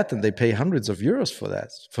collect that, and they pay hundreds of euros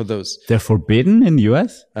for those. They're forbidden in the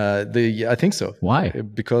US? I think so. Why?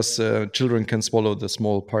 Because children can swallow the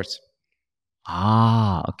small parts.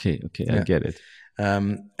 Okay, I get it.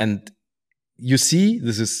 And you see,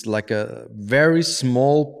 this is like a very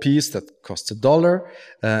small piece that costs $1,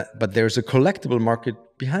 but there's a collectible market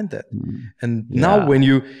behind that. And now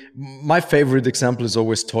my favorite example is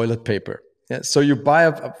always toilet paper. Yeah, so you buy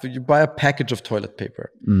a package of toilet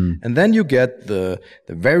paper, and then you get the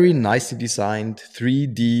very nicely designed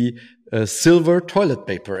 3D silver toilet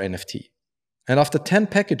paper NFT. And after 10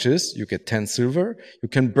 packages, you get 10 silver. You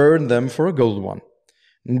can burn them for a gold one.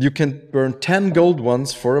 And you can burn 10 gold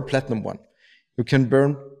ones for a platinum one. You can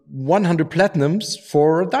burn 100 platinums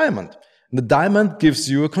for a diamond. And the diamond gives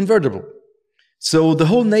you a convertible. So the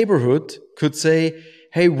whole neighborhood could say,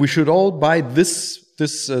 hey, we should all buy this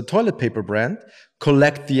toilet paper brand,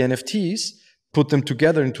 collect the NFTs, put them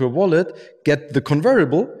together into a wallet, get the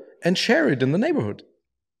convertible, and share it in the neighborhood.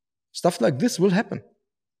 Stuff like this will happen.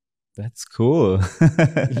 That's cool.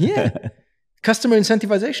 Yeah. Customer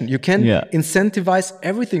incentivization. You can incentivize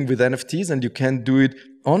everything with NFTs, and you can do it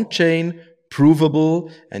on chain, provable,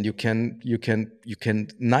 and you can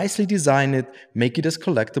nicely design it, make it as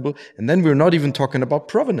collectible. And then we're not even talking about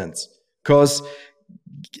provenance, because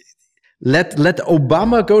let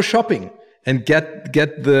Obama go shopping and get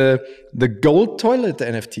the gold toilet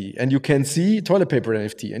NFT, and you can see toilet paper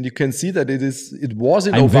NFT, and you can see that it was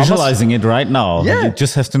in Obama's. I'm visualizing it right now. Yeah. You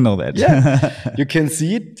just have to know that. Yeah. You can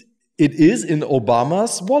see it. It is in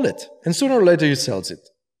Obama's wallet, and sooner or later he sells it.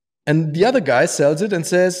 And the other guy sells it and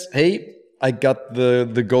says, hey, I got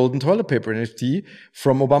the golden toilet paper NFT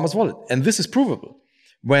from Obama's wallet. And this is provable.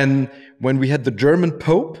 When we had the German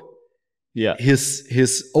Pope,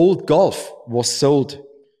 his old Golf was sold,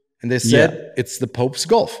 and they said it's the Pope's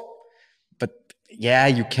Golf. But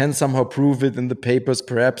you can somehow prove it in the papers,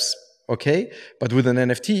 perhaps. Okay, but with an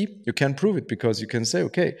NFT, you can't prove it, because you can say,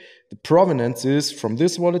 okay, the provenance is from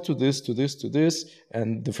this wallet to this, to this, to this,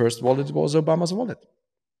 and the first wallet was Obama's wallet.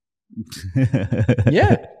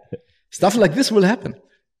 Stuff like this will happen.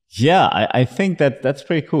 Yeah, I think that's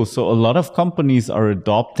pretty cool. So a lot of companies are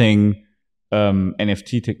adopting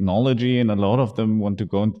NFT technology, and a lot of them want to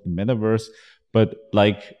go into the metaverse. But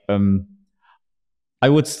I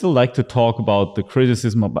would still like to talk about the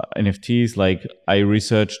criticism about NFTs. Like, I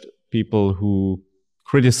researched people who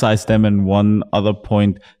criticize them, and one other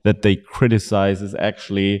point that they criticize is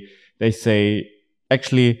they say,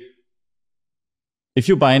 if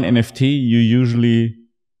you buy an NFT, you usually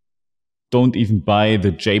don't even buy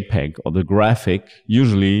the JPEG or the graphic.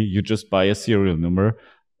 Usually you just buy a serial number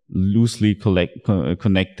loosely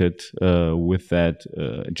connected with that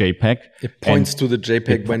JPEG. It points to the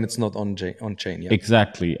JPEG when it's not on chain. Yeah.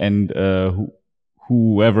 Exactly. And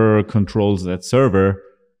whoever controls that server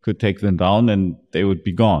could take them down and they would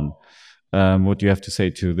be gone. What do you have to say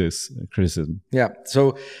to this criticism? Yeah.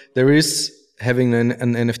 So there is having an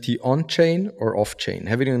NFT on-chain or off-chain.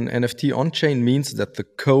 Having an NFT on-chain means that the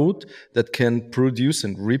code that can produce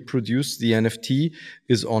and reproduce the NFT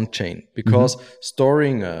is on-chain, because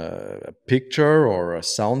storing a picture or a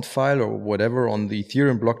sound file or whatever on the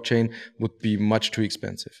Ethereum blockchain would be much too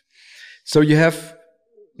expensive. So you have,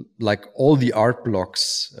 like, all the art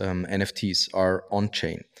blocks, NFTs are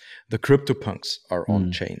on-chain. The CryptoPunks are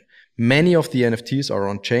on-chain. Many of the NFTs are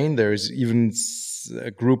on-chain. There is even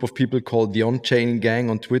a group of people called the On-Chain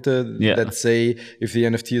Gang on Twitter that say if the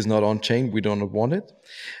NFT is not on-chain, we do not want it.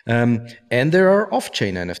 And there are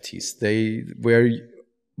off-chain NFTs.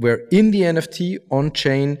 Where in the NFT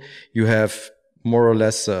on-chain you have more or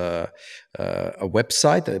less a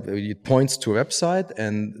website. It points to a website,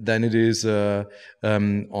 and then it is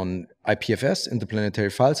on IPFS, Interplanetary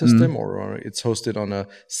File System, or it's hosted on a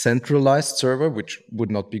centralized server, which would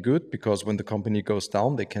not be good, because when the company goes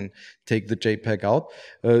down, they can take the JPEG out.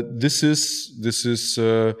 This is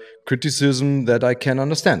criticism that I can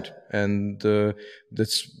understand, and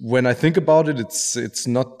that's when I think about it.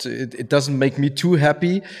 It doesn't make me too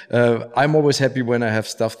happy. I'm always happy when I have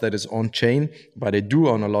stuff that is on chain, but I do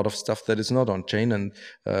own a lot of stuff that is not on chain,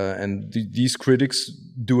 and these critics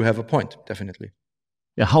do have a point, definitely.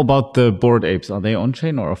 Yeah. How about the Bored Apes? Are they on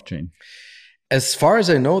chain or off chain? As far as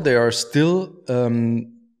I know, they are still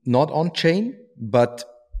not on chain, but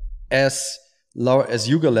as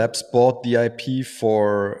Yuga Labs bought the IP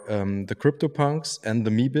for the CryptoPunks and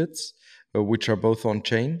the Meebits, which are both on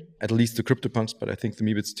chain, at least the CryptoPunks, but I think the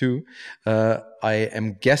Meebits too. I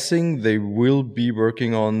am guessing they will be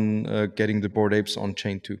working on getting the Bored Apes on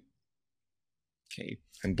chain too. Okay,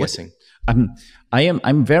 I'm guessing.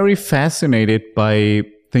 I'm very fascinated by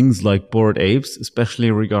things like Bored Apes,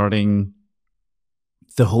 especially regarding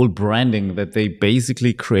the whole branding that they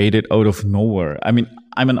basically created out of nowhere. I mean,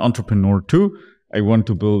 I'm an entrepreneur too. I want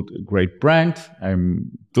to build a great brand.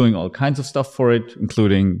 I'm doing all kinds of stuff for it,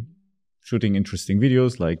 including shooting interesting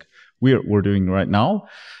videos like we're doing right now.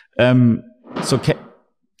 So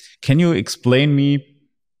can you explain me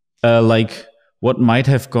like what might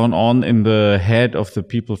have gone on in the head of the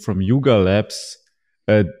people from Yuga Labs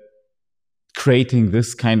creating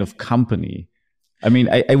this kind of company? I mean,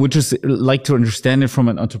 I would just like to understand it from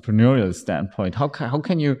an entrepreneurial standpoint. How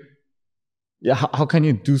can you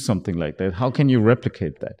do something like that? How can you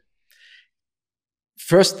replicate that?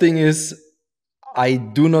 First thing is, I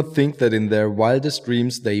do not think that in their wildest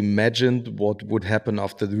dreams they imagined what would happen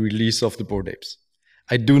after the release of the Bored Apes.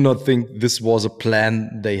 I do not think this was a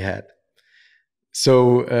plan they had.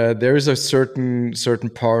 So there is a certain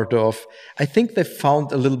part of, I think they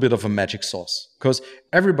found a little bit of a magic sauce, because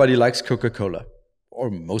everybody likes Coca-Cola, or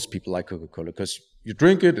most people like Coca-Cola, because you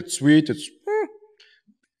drink it, it's sweet,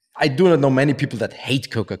 I do not know many people that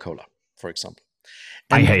hate Coca-Cola, for example.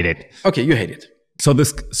 I hate it. Okay, you hate it.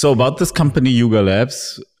 So about this company Yuga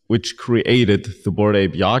Labs, which created the Bored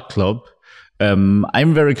Ape Yacht Club,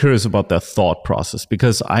 I'm very curious about their thought process,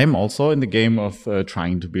 because I'm also in the game of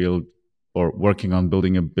trying to build or working on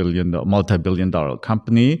building a multi-billion-dollar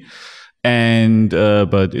company, and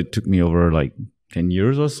but it took me over like 10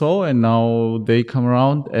 years or so, and now they come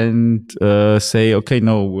around and say, okay,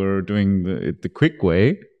 no, we're doing the quick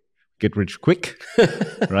way, get rich quick,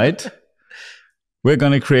 right? We're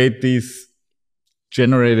gonna create these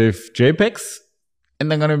generative JPEGs, and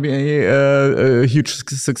they're gonna be a huge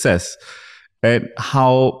success. And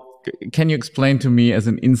how can you explain to me, as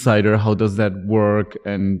an insider, how does that work,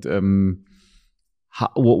 and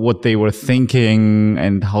what they were thinking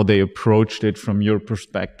and how they approached it from your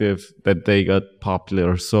perspective that they got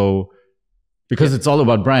popular? So, because it's all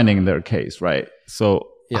about branding in their case, right? So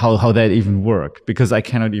how that even work? Because I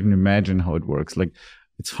cannot even imagine how it works. Like,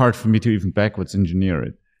 it's hard for me to even backwards engineer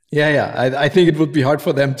it. I think it would be hard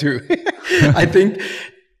for them too. I think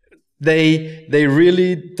they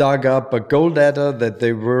really dug up a gold ladder that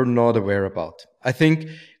they were not aware about. I think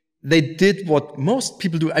they did what most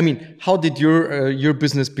people do. I mean, how did your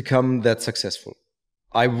business become that successful?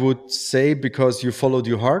 I would say because you followed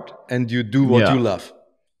your heart and you do what you love.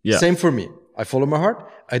 Yeah. Same for me. I follow my heart.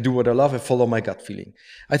 I do what I love. I follow my gut feeling.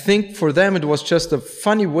 I think for them, it was just a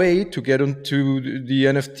funny way to get onto the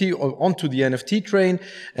NFT train.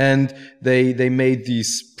 And they made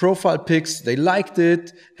these profile pics. They liked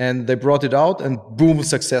it and they brought it out, and boom,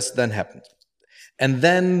 success then happened. And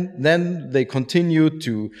then they continued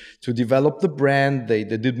to develop the brand. They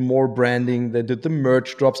did more branding. They did the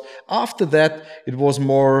merch drops. After that, it was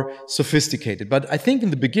more sophisticated. But I think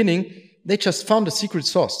in the beginning, they just found a secret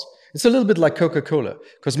sauce. It's a little bit like Coca-Cola,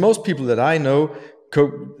 because most people that I know,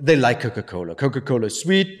 they like Coca-Cola. Coca-Cola is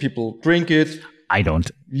sweet. People drink it. I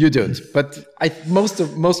don't. You don't, but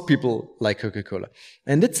most people like Coca-Cola,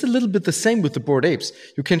 and it's a little bit the same with the Bored Apes.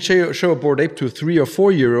 You can show a Bored Ape to a 3 or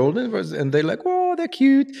 4 year old, and they're like, "Oh, they're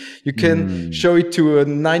cute." You can show it to a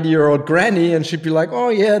 90-year-old granny, and she'd be like, "Oh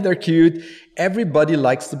yeah, they're cute." Everybody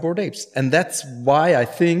likes the Bored Apes, and that's why I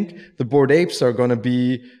think the Bored Apes are going to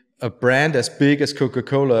be a brand as big as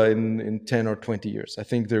Coca-Cola in 10 or 20 years. I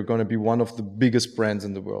think they're going to be one of the biggest brands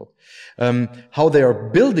in the world. How they are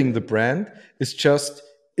building the brand is just,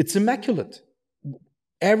 it's immaculate.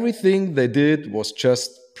 Everything they did was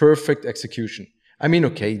just perfect execution. I mean,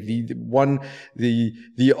 okay,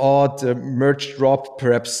 the odd merch drop,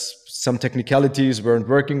 perhaps some technicalities weren't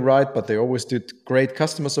working right, but they always did great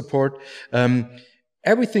customer support.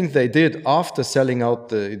 Everything they did after selling out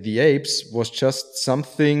the apes was just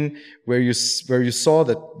something where you saw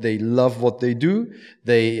that they love what they do.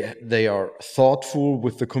 They are thoughtful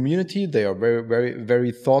with the community. They are very, very,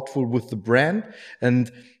 very thoughtful with the brand.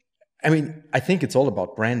 And I mean, I think it's all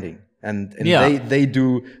about branding. And they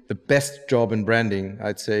do the best job in branding,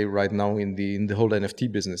 I'd say, right now in the whole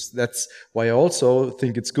NFT business. That's why I also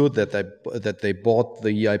think it's good that they bought the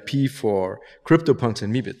EIP for CryptoPunks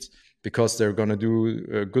and Meebits, because they're going to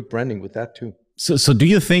do good branding with that too. So do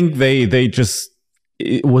you think they just,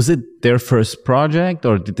 was it their first project,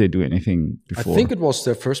 or did they do anything before? I think it was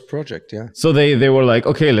their first project, yeah. So they were like,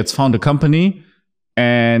 okay, let's found a company.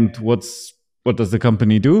 And what does the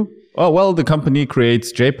company do? Oh, well, the company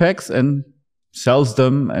creates JPEGs and sells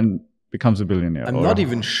them and becomes a billionaire. I'm not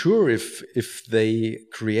even sure if they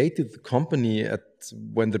created the company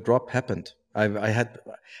when the drop happened.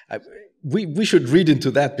 We should read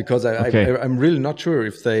into that, because I'm really not sure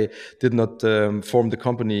if they did not form the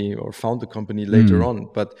company or found the company later on.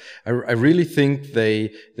 But I really think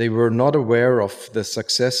they were not aware of the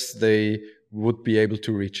success they would be able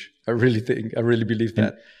to reach. I really believe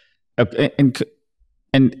that.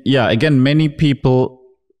 And yeah, again, many people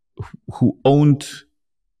who owned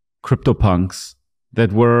CryptoPunks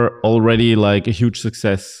that were already like a huge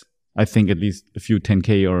success, I think at least a few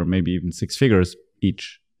 10K or maybe even 6 figures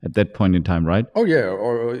each at that point in time, right? Oh yeah,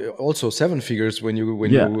 or also 7 figures when you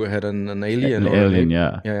had an alien.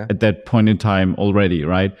 Yeah. At that point in time already,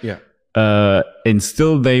 right? Yeah. And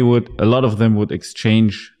still a lot of them would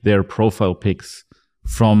exchange their profile pics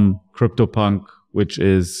from CryptoPunk, which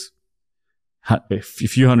is a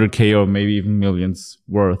few 100K or maybe even millions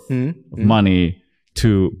worth of money,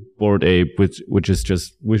 to Bored Ape,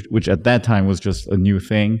 which at that time was just a new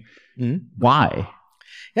thing. Why?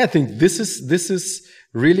 Yeah, I think this is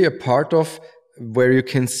really a part of where you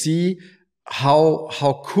can see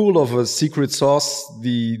how cool of a secret sauce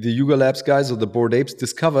the Yuga Labs guys or the Bored Apes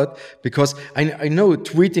discovered, because I know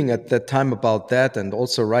tweeting at that time about that, and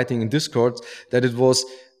also writing in Discord, that it was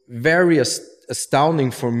very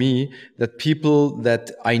astounding for me that people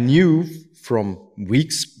that I knew from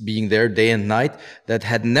weeks being there day and night, that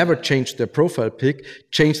had never changed their profile pic,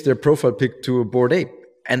 changed their profile pic to a Bored Ape.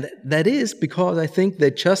 And that is because I think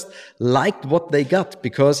they just liked what they got,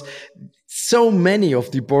 because so many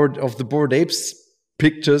of the Bored Apes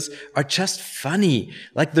pictures are just funny,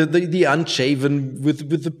 like the unshaven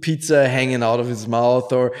with the pizza hanging out of his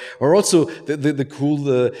mouth, or also the cool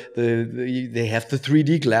they have the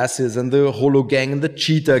 3D glasses and the Holo Gang and the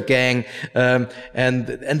Cheetah Gang, and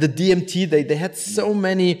the DMT. They had so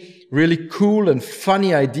many really cool and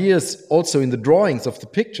funny ideas also in the drawings of the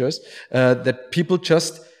pictures, that people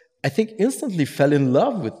just, I think, instantly fell in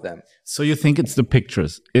love with them. So you think it's the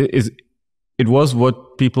pictures? It was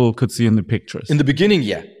what people could see in the pictures? In the beginning,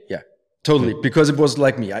 yeah, totally. Because it was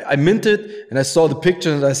like me. I minted and I saw the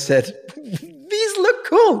picture and I said, these look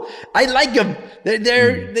cool. I like them.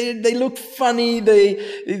 They look funny.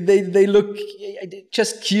 They look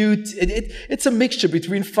just cute. It's a mixture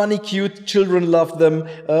between funny, cute. Children love them.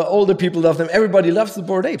 Older people love them. Everybody loves the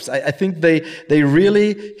Bored Apes. I think they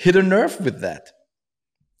really hit a nerve with that.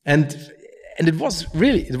 And it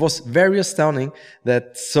was very astounding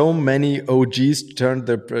that so many OGs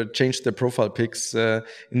changed their profile pics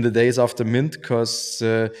in the days after mint, because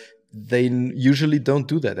they usually don't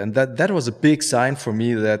do that. And that was a big sign for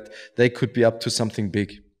me that they could be up to something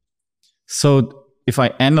big. So if I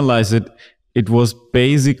analyze it, it was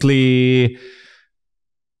basically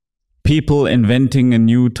people inventing a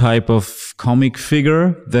new type of comic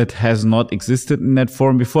figure that has not existed in that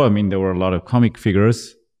form before. I mean, there were a lot of comic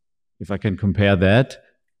figures if I can compare that.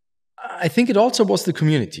 I think it also was the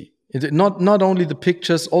community. Not only the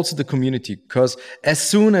pictures, also the community. Because as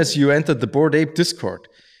soon as you entered the Bored Ape Discord,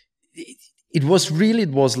 it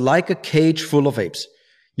was like a cage full of apes.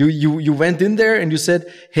 You went in there and you said,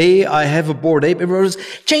 "Hey, I have a Bored Ape." Everyone was,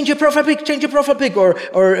 change your profile pic,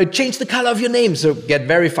 or change the color of your name. So get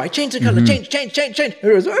verified. Change the color. Change.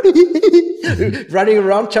 Running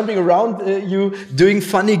around, jumping around, you doing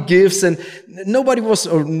funny gifs, and nobody was,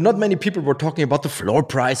 or not many people were talking about the floor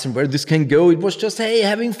price and where this can go. It was just, hey,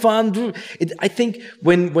 having fun. I think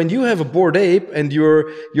when you have a Bored Ape and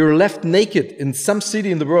you're left naked in some city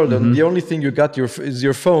in the world, and the only thing you got is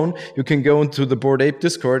your phone, you can go into the Bored Ape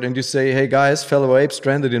Discord and you say, "Hey guys, fellow apes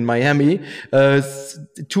stranded in Miami."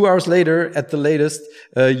 2 hours later, at the latest,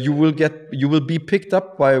 you will be picked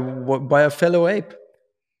up by a fellow ape.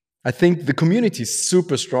 I think the community is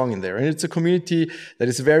super strong in there, and it's a community that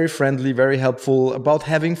is very friendly, very helpful, about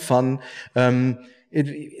having fun.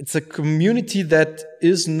 It's a community that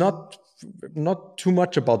is not too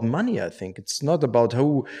much about money. I think it's not about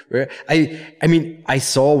I mean, I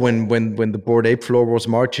saw when the Bored Ape floor was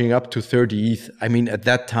marching up to 30 ETH. I mean, at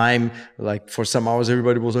that time, like for some hours,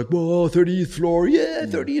 everybody was like, "Whoa, 30 ETH floor, yeah,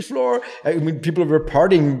 30 ETH floor." I mean, people were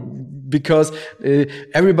partying because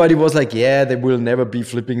everybody was like, "Yeah, they will never be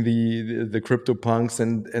flipping the CryptoPunks,"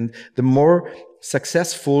 and the more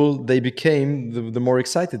successful they became, the more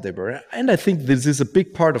excited they were. And I think this is a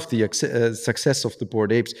big part of the success of the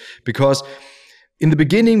Bored Apes, because in the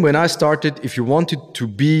beginning, when I started, if you wanted to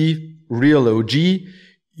be real OG,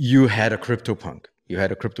 you had a CryptoPunk. You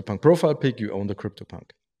had a CryptoPunk profile pic, you owned a CryptoPunk.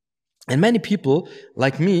 And many people,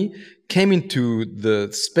 like me, came into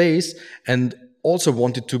the space and also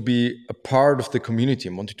wanted to be a part of the community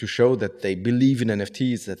and wanted to show that they believe in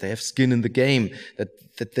NFTs, that they have skin in the game,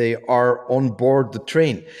 that they are on board the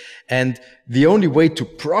train. And the only way to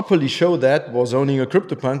properly show that was owning a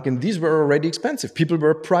CryptoPunk, and these were already expensive. People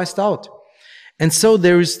were priced out. And so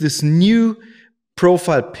there is this new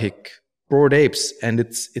profile pic, Bored Apes, and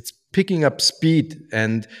it's picking up speed,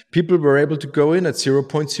 and people were able to go in at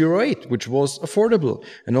 0.08, which was affordable,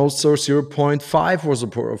 and also 0.5 was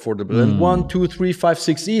affordable, and 1, 2, 3, 5,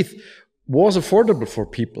 6 ETH was affordable for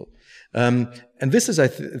people. And this is, I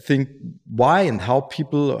think, why and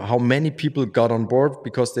how many people got on board,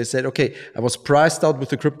 because they said, "Okay, I was priced out with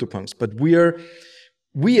the CryptoPunks, but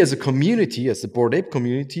we as a community, as the Bored Ape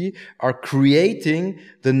community, are creating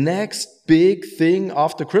the next big thing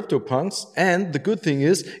after CryptoPunks. And the good thing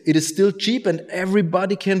is, it is still cheap and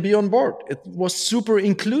everybody can be on board." It was super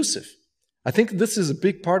inclusive. I think this is a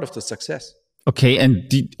big part of the success. Okay,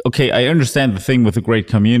 I understand the thing with a great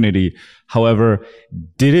community. However,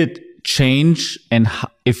 did it change? And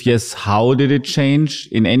if yes, how did it change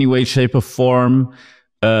in any way, shape, or form?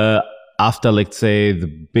 After, let's say, the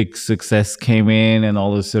big success came in and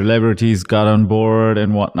all the celebrities got on board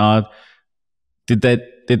and whatnot, did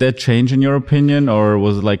that change in your opinion, or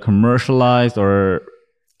was it like commercialized? Or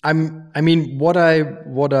I mean, what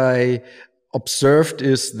I observed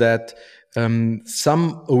is that some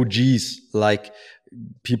OGs, like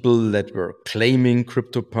people that were claiming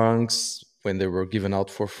CryptoPunks when they were given out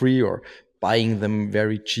for free, or buying them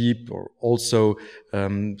very cheap, or also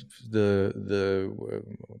the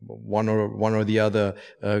one or the other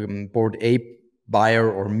Bored Ape buyer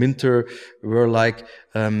or minter were like,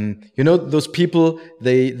 those people,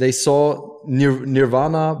 they saw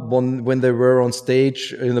Nirvana when they were on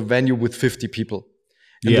stage in a venue with 50 people.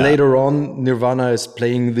 And later on, Nirvana is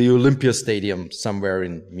playing the Olympia Stadium somewhere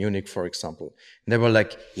in Munich, for example. And they were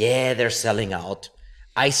like, "Yeah, they're selling out.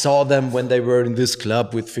 I saw them when they were in this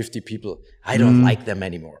club with 50 people. I don't like them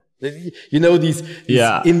anymore." You know, these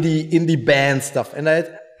indie band stuff. And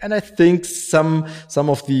I think some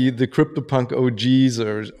of the CryptoPunk OGs,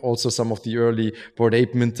 or also some of the early Bored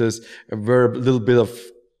Ape minters, were a little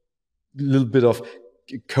bit of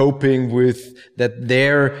coping with that.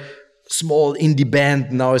 Their small indie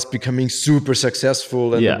band now is becoming super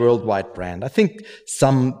successful and a worldwide brand. I think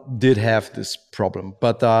some did have this problem,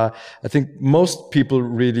 but I think most people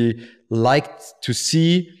really liked to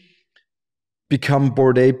see become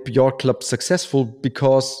Bored Ape Yacht Club successful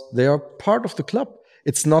because they are part of the club.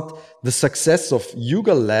 It's not the success of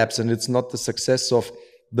Yuga Labs, and it's not the success of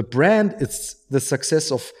the brand. It's the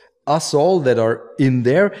success of us all that are in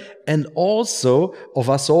there, and also of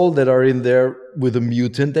us all that are in there with a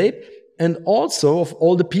mutant ape, and also of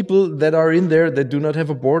all the people that are in there that do not have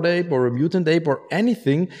a Bored Ape or a mutant ape or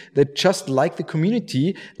anything, that just like the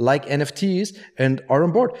community, like NFTs, and are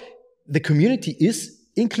on board. The community is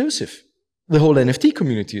inclusive. The whole NFT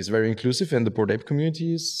community is very inclusive, and the Bored Ape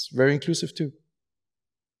community is very inclusive too.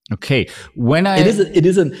 Okay. When I It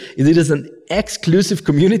is an exclusive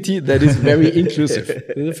community that is very inclusive.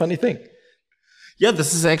 It's a funny thing. Yeah,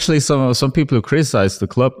 this is actually some people who criticize the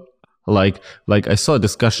club. Like I saw a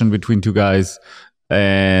discussion between two guys,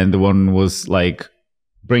 and the one was like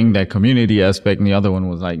bring that community aspect, and the other one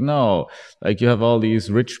was like, no, like you have all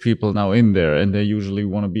these rich people now in there, and they usually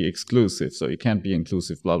want to be exclusive, so you can't be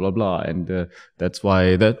inclusive, blah blah blah. And that's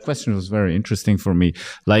why that question was very interesting for me.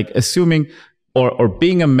 Like assuming. Or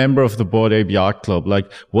being a member of the Bored Ape Yacht Club, like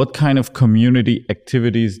what kind of community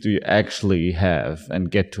activities do you actually have and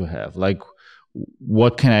get to have? Like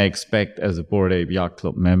what can I expect as a Bored Ape Yacht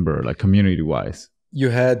Club member, like community wise?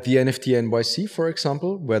 You had the NFT NYC, for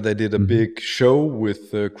example, where they did a big show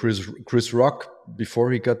with Chris Rock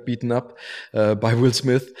before he got beaten up by Will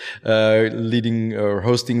Smith, leading or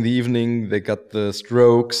hosting the evening. They got the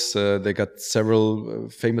Strokes, they got several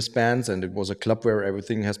famous bands, and it was a club where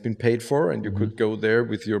everything has been paid for, and you could go there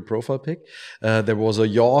with your profile pic. There was a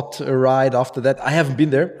yacht ride after that. I haven't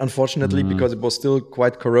been there, unfortunately, because it was still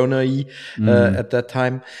quite Corona-y at that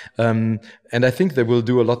time. And I think they will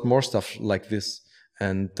do a lot more stuff like this.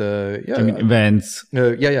 And I mean, events.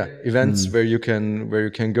 Events where you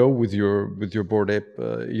can go with your Bored Ape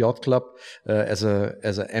Yacht Club as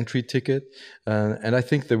an entry ticket. And I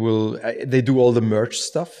think they do all the merch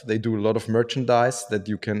stuff. They do a lot of merchandise that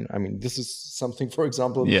you can. I mean, this is something, for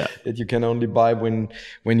example, that you can only buy when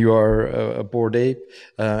you are a Bored Ape.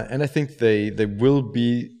 And I think they will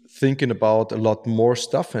be thinking about a lot more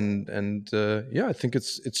stuff, and I think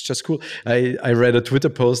it's just cool. I read a Twitter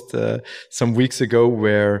post some weeks ago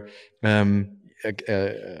where a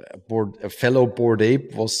fellow Bored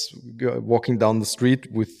Ape was walking down the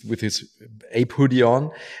street with his ape hoodie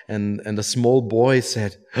on, and a small boy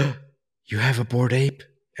said, oh, "You have a Bored Ape?"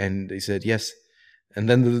 And he said, "Yes." And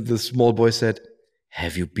then the small boy said,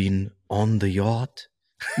 "Have you been on the yacht?"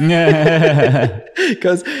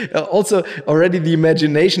 Because also already the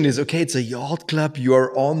imagination is okay. It's a yacht club. You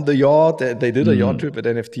are on the yacht. They did a yacht trip at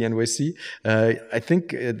NFT NYC. I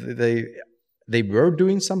think they were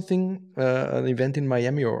doing something, an event in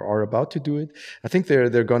Miami, or are about to do it. I think there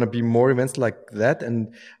are going to be more events like that,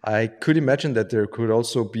 and I could imagine that there could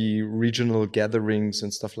also be regional gatherings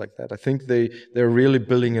and stuff like that. I think they're really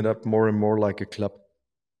building it up more and more like a club.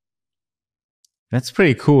 That's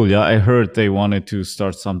pretty cool. Yeah, I heard they wanted to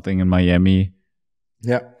start something in Miami.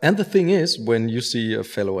 Yeah, and the thing is, when you see a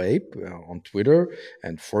fellow ape on Twitter,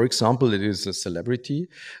 and for example, it is a celebrity,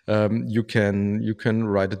 you can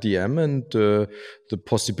write a DM, and the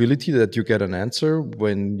possibility that you get an answer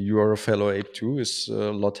when you are a fellow ape too is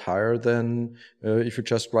a lot higher than if you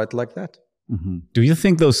just write like that. Mm-hmm. Do you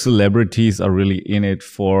think those celebrities are really in it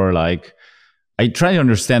for like? I try to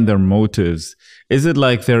understand their motives. Is it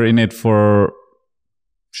like they're in it for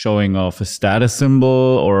showing off a status symbol,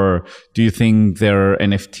 or do you think they're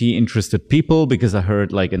NFT interested people? Because I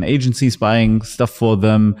heard like an agency's buying stuff for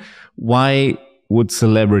them. Why would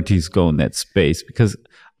celebrities go in that space? Because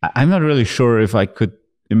I'm not really sure if I could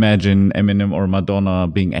imagine Eminem or Madonna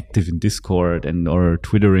being active in Discord or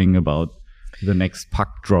twittering about the next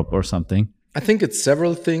puck drop or something. I think it's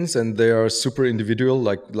several things, and they are super individual,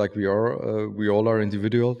 like we are. We all are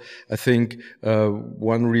individual. I think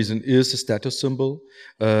one reason is a status symbol.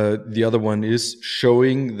 The other one is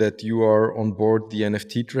showing that you are on board the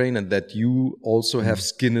NFT train, and that you also have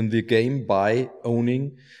skin in the game by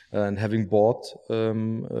owning and having bought a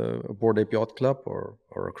Bored Ape Yacht Club or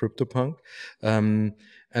a CryptoPunk. And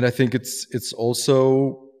I think it's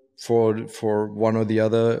also for one or the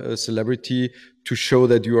other celebrity to show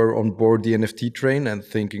that you are on board the NFT train and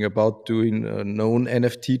thinking about doing a known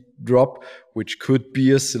NFT drop, which could be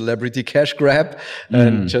a celebrity cash grab,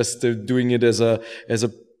 and just doing it as a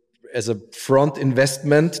front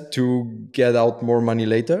investment to get out more money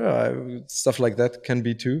later. Stuff like that can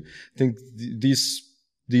be too. I think these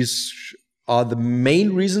are the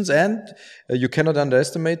main reasons, and you cannot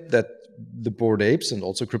underestimate that the Bored Apes and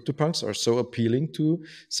also CryptoPunks are so appealing to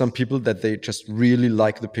some people that they just really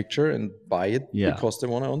like the picture and buy it because they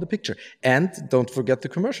want to own the picture. And don't forget the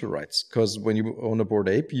commercial rights, because when you own a Bored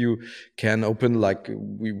Ape, you can open, like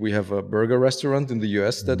we have a burger restaurant in the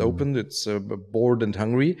US that opened. It's Bored and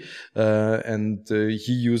Hungry, and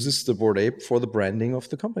he uses the Bored Ape for the branding of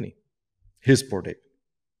the company, his Bored Ape.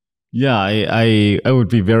 Yeah, I would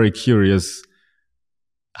be very curious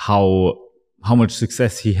how much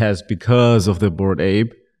success he has because of the Bored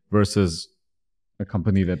Ape versus a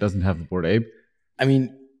company that doesn't have a Bored Ape. I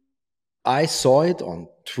mean, I saw it on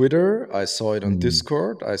Twitter, I saw it on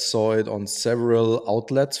Discord, I saw it on several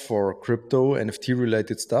outlets for crypto, NFT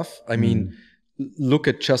related stuff. I mean, look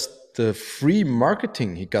at just the free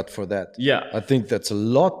marketing he got for that. Yeah. I think that's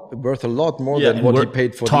worth a lot more Yeah, than and what he we're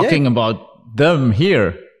paid for talking the ape. about them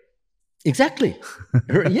here. Exactly.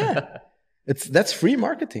 Yeah. That's free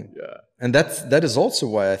marketing. Yeah. And that is also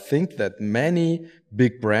why I think that many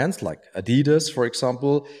big brands like Adidas, for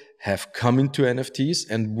example, have come into NFTs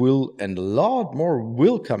and a lot more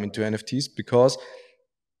will come into NFTs because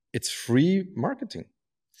it's free marketing.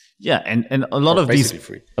 Yeah, and a lot Or of these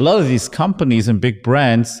basically free. a lot of these companies and big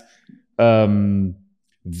brands,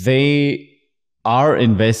 they are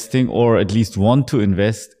investing or at least want to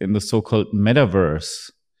invest in the so-called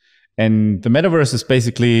metaverse. And the metaverse is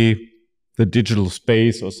basically the digital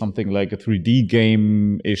space or something like a 3D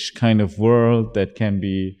game-ish kind of world that can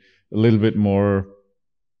be a little bit more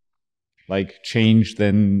like changed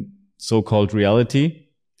than so-called reality.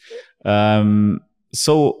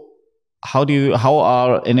 So how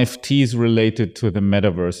are NFTs related to the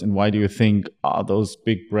metaverse, and why do you think those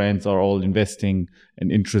big brands are all investing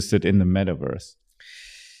and interested in the metaverse?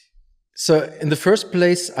 So in the first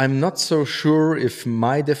place, I'm not so sure if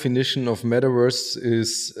my definition of metaverse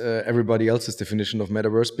is everybody else's definition of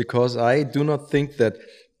metaverse, because I do not think that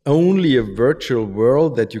only a virtual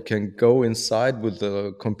world that you can go inside with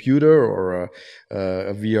a computer or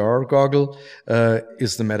a VR goggle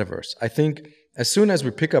is the metaverse. I think as soon as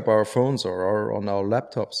we pick up our phones or on our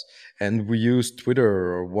laptops and we use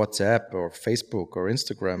Twitter or WhatsApp or Facebook or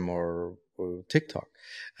Instagram or TikTok,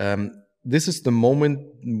 this is the moment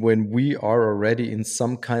when we are already in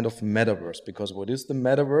some kind of metaverse. Because what is the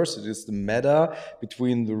metaverse? It is the meta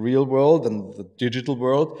between the real world and the digital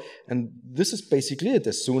world. And this is basically it.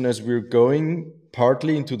 As soon as we're going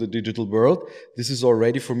partly into the digital world, this is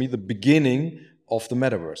already for me the beginning of the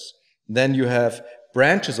metaverse. Then you have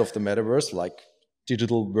branches of the metaverse like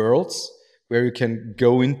digital worlds where you can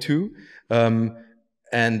go into.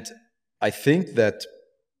 And I think that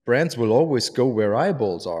brands will always go where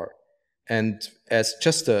eyeballs are. And as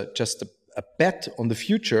just a bet on the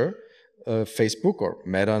future, Facebook or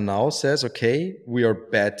Meta now says, okay, we are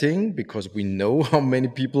betting because we know how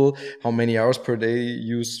many hours per day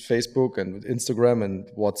use Facebook and Instagram and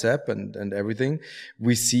WhatsApp and everything.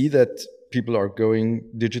 We see that people are going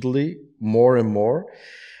digitally more and more.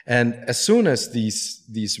 And as soon as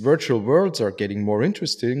these virtual worlds are getting more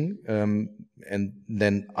interesting, and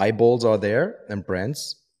then eyeballs are there, and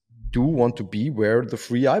brands do want to be where the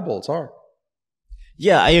free eyeballs are.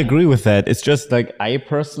 Yeah, I agree with that. It's just like I'm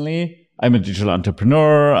a digital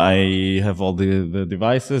entrepreneur. I have all the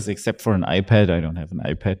devices except for an iPad. I don't have an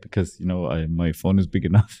iPad because, my phone is big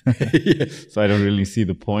enough. Yeah. So I don't really see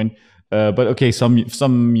the point. But okay, some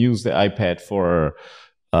use the iPad for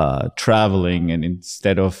traveling, and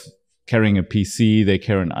instead of carrying a PC, they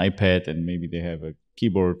carry an iPad and maybe they have a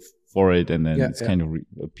keyboard for it, and then it's kind of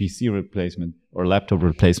a PC replacement or laptop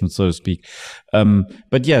replacement, so to speak.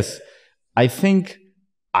 But yes, I think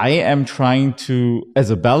I am trying to, as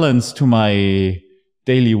a balance to my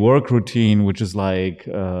daily work routine, which is like,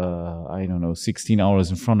 16 hours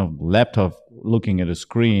in front of a laptop looking at a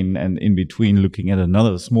screen and in between looking at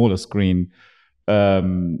another smaller screen.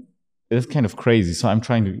 It's kind of crazy. So I'm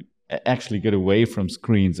trying to actually get away from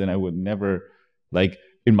screens, and I would never, like,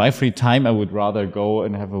 in my free time, I would rather go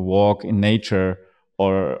and have a walk in nature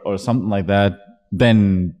or something like that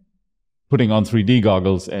than putting on 3D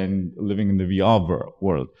goggles and living in the VR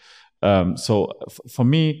world. So for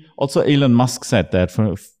me, also Elon Musk said that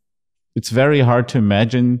it's very hard to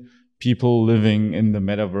imagine people living in the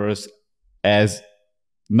metaverse as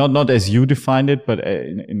not as you defined it, but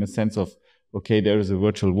in a sense of, okay, there is a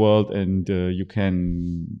virtual world and you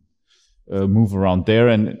can move around there.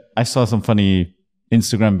 And I saw some funny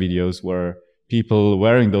Instagram videos where people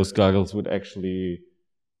wearing those goggles would actually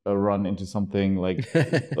run into something like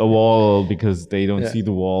a wall because they don't see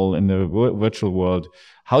the wall in the virtual world.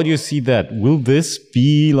 How do you see that? Will this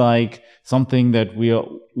be like something that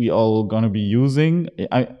we all gonna be using?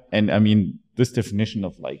 I mean this definition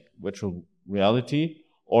of like virtual reality,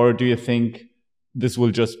 or do you think this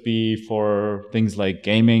will just be for things like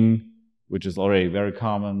gaming, which is already very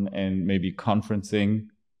common, and maybe conferencing?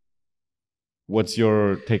 What's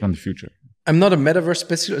your take on the future? I'm not a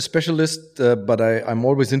metaverse specialist, but I'm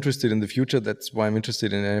always interested in the future. That's why I'm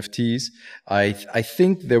interested in NFTs. I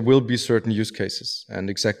think there will be certain use cases, and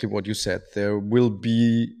exactly what you said. There will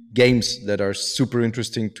be games that are super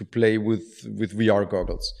interesting to play with VR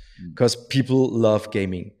goggles, because people love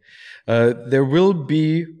gaming. There will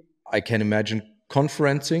be, I can imagine,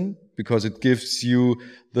 conferencing, because it gives you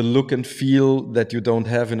the look and feel that you don't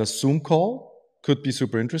have in a Zoom call. Could be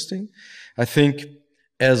super interesting. I think,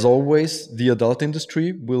 as always, the adult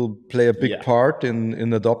industry will play a big part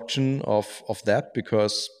in adoption of that,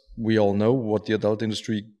 because we all know what the adult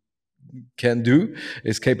industry can do,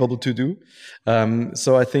 is capable to do.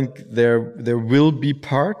 So I think there will be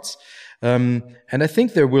parts, and I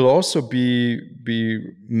think there will also be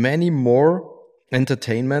many more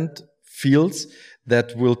entertainment fields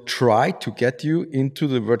that will try to get you into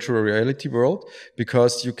the virtual reality world,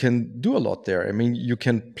 because you can do a lot there. I mean, you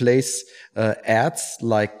can place ads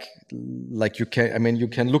like you can. I mean, you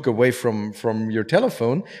can look away from your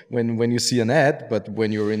telephone when you see an ad, but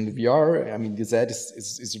when you're in VR, I mean, this ad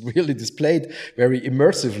is really displayed very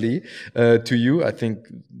immersively to you. I think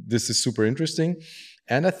this is super interesting,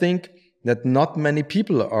 and I think that not many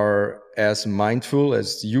people are as mindful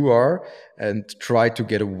as you are and try to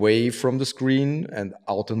get away from the screen and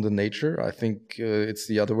out in the nature. I think it's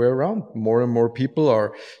the other way around. More and more people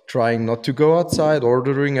are trying not to go outside,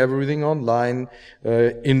 ordering everything online,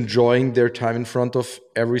 enjoying their time in front of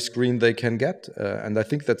every screen they can get. And I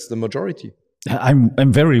think that's the majority.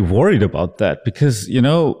 I'm very worried about that, because, you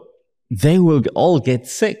know, they will all get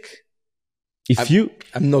sick.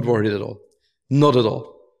 I'm not worried at all. Not at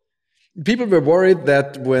all. People were worried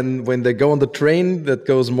that when they go on the train that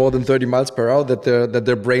goes more than 30 miles per hour, that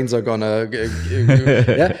their brains are gonna.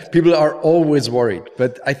 Yeah, people are always worried,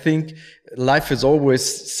 but I think life is always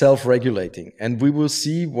self-regulating, and we will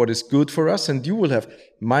see what is good for us. And you will have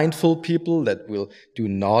mindful people that will do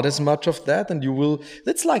not as much of that, and you will.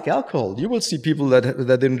 It's like alcohol. You will see people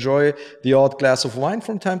that enjoy the odd glass of wine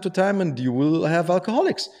from time to time, and you will have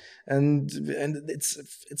alcoholics. And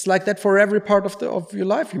it's like that for every part of your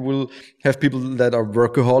life. You will have people that are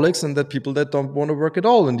workaholics, and that people that don't want to work at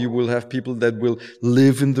all, and you will have people that will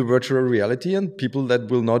live in the virtual reality, and people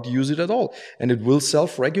that will not use it at all, and it will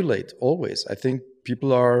self-regulate always. I think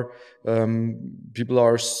people are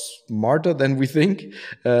smarter than we think,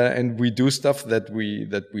 and we do stuff that we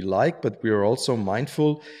like, but we are also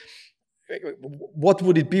mindful. What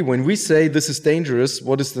would it be when we say this is dangerous?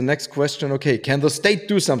 What is the next question? Okay, can the state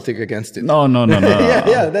do something against it? No.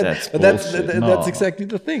 yeah, that's exactly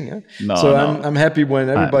the thing. Huh? No, so no. I'm happy when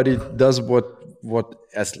everybody does what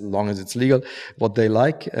as long as it's legal, what they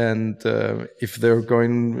like, and if they're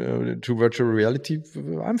going to virtual reality,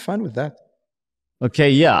 I'm fine with that. Okay,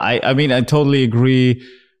 yeah, I mean, I totally agree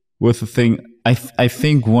with the thing. I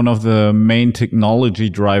think one of the main technology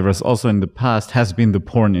drivers also in the past has been the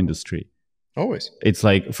porn industry. Always. It's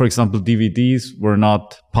like, for example, DVDs were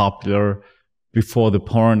not popular before the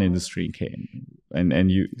porn industry came,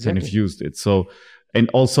 and you kind of used it. So, and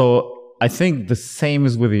also, I think the same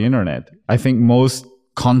is with the internet. I think most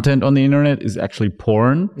content on the internet is actually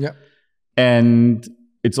porn. Yeah. And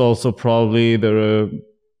it's also probably the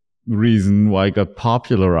reason why it got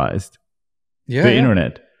popularized. The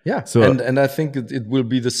internet. Yeah. So, and I think it will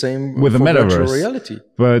be the same with the metaverse. Virtual reality.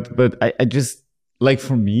 But I just, like,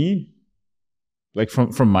 for me, like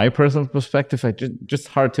from my personal perspective, I just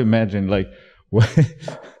hard to imagine, like, what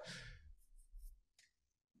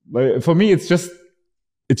like, for me it's just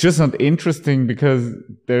not interesting, because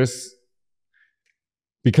there's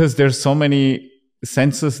so many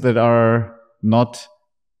senses that are not,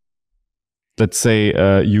 let's say,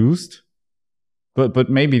 used, but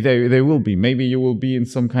maybe they will be. Maybe you will be in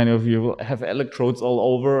some kind of, you will have electrodes all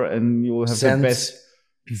over, and you will have the best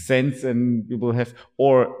sense, and you will have,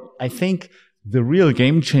 or I think the real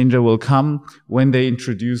game changer will come when they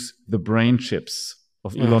introduce the brain chips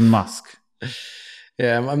of Elon Musk.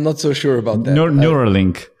 Yeah, I'm not so sure about that.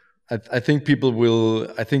 Neuralink. I think people will.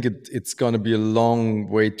 I think it's going to be a long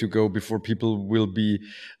way to go before people will be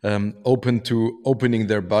open to opening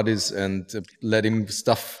their bodies and letting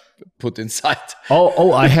stuff put inside.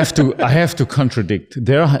 I have to contradict.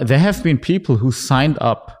 There have been people who signed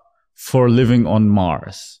up for living on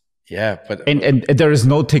Mars. Yeah, but and there is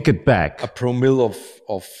no ticket back. A promille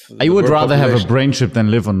of I would rather have a brain chip than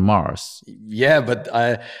live on Mars. Yeah, but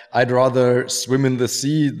I'd rather swim in the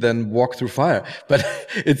sea than walk through fire. But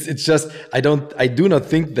it's just I do not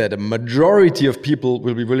think that a majority of people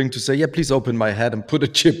will be willing to say, yeah, please open my head and put a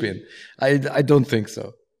chip in. I don't think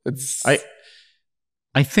so.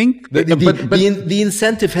 I think the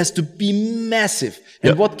incentive has to be massive.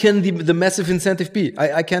 And what can the massive incentive be?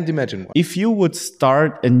 I can't imagine one. If you would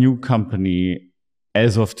start a new company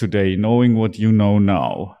as of today, knowing what you know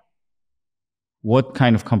now, what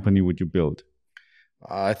kind of company would you build?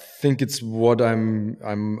 I think it's what I'm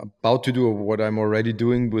about to do, or what I'm already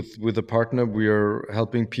doing with a partner. We are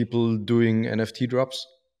helping people doing NFT drops.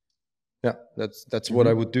 Yeah, that's what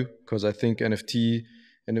I would do, because I think NFT,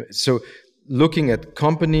 and so looking at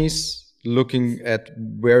companies, looking at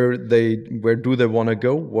where do they want to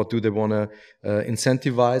go, what do they want to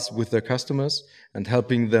incentivize with their customers, and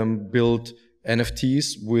helping them build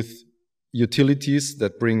NFTs with utilities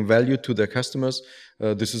that bring value to their customers,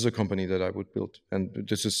 this is a company that I would build. And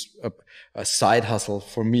this is a side hustle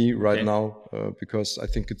for me right now, because I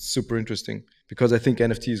think it's super interesting, because I think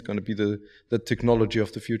NFT is going to be the technology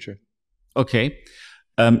of the future. Okay.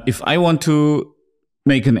 If I want to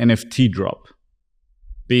make an NFT drop,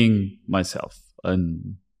 being myself,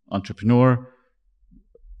 an entrepreneur,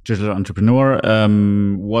 digital entrepreneur,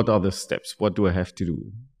 what are the steps? What do I have to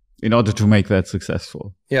do in order to make that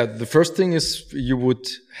successful? Yeah, the first thing is you would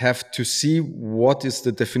have to see what is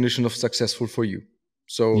the definition of successful for you.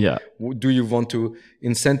 So do you want to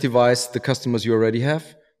incentivize the customers you already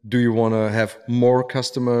have? Do you want to have more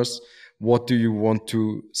customers? What do you want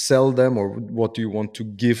to sell them, or what do you want to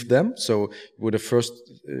give them? So you would first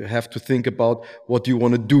have to think about what do you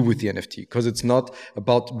want to do with the NFT, because it's not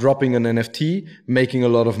about dropping an NFT, making a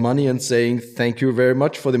lot of money and saying thank you very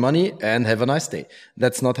much for the money and have a nice day.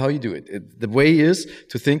 That's not how you do it. The way is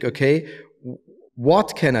to think, okay,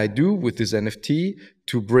 what can I do with this NFT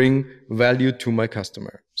to bring value to my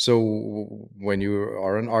customer? So when you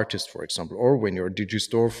are an artist, for example, or when you're a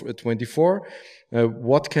Digistore 24,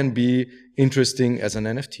 what can be interesting as an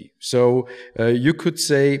NFT? So you could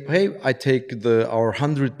say, hey, I take our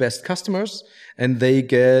 100 best customers and they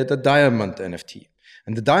get a diamond NFT.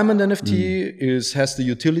 And the diamond NFT has the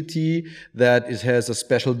utility that it has a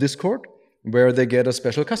special Discord where they get a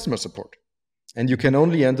special customer support. And you can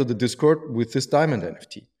only enter the Discord with this diamond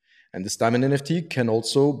NFT. And this diamond NFT can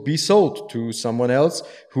also be sold to someone else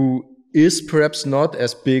who is perhaps not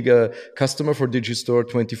as big a customer for Digistore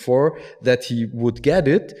 24 that he would get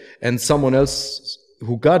it. And someone else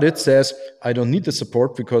who got it says, I don't need the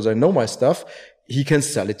support because I know my stuff. He can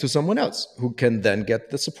sell it to someone else who can then get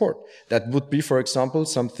the support. That would be, for example,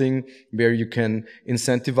 something where you can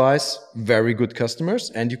incentivize very good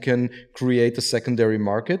customers and you can create a secondary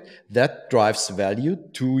market that drives value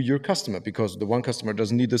to your customer, because the one customer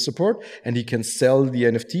doesn't need the support and he can sell the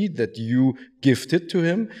NFT that you gifted to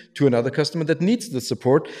him to another customer that needs the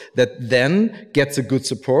support, that then gets a good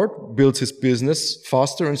support, builds his business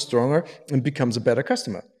faster and stronger and becomes a better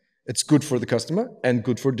customer. It's good for the customer and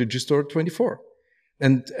good for Digistore 24.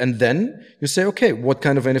 And then you say, okay, what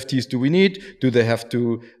kind of NFTs do we need? Do they have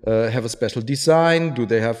to have a special design? Do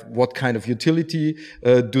they have, what kind of utility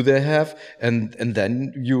do they have? And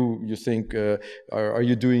then you think, are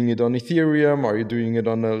you doing it on Ethereum? Are you doing it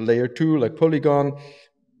on a layer 2 like Polygon?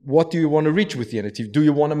 What do you want to reach with the NFT? Do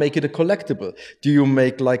you want to make it a collectible? Do you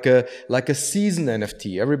make like a season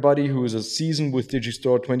NFT? Everybody who is a season with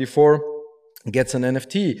Digistore 24 gets an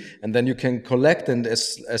NFT, and then you can collect, and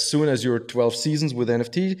as soon as you're 12 seasons with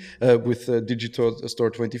NFT, with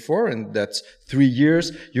Digistore 24, and that's 3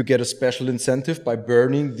 years, you get a special incentive by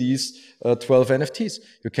burning these 12 NFTs.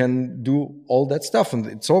 You can do all that stuff, and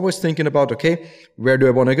it's always thinking about, okay, where do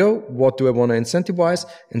I want to go? What do I want to incentivize?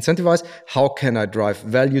 How can I drive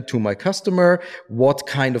value to my customer? What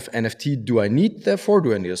kind of NFT do I need therefore?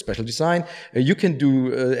 Do I need a special design? You can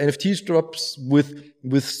do NFT drops with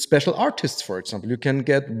special artists, for example. You can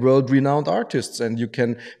get world-renowned artists and you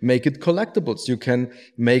can make it collectibles. You can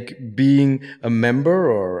make being a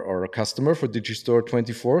member or a customer for Digistore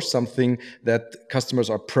 24 something that customers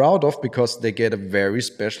are proud of, because they get a very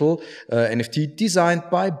special NFT designed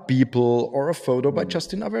by Beeple, or a photo by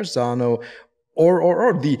Justin Aversano,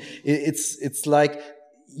 or it's like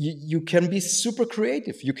you can be super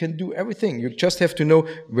creative. You can do everything. You just have to know,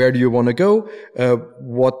 where do you want to go?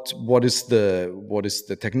 What is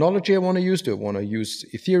the technology I want to use? Do I want to use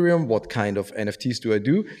Ethereum? What kind of NFTs do I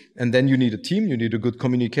do? And then you need a team. You need a good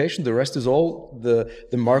communication. The rest is all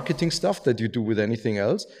the marketing stuff that you do with anything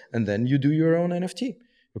else. And then you do your own NFT.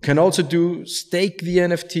 You can also stake the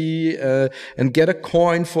NFT and get a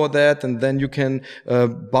coin for that, and then you can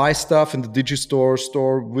buy stuff in the Digistore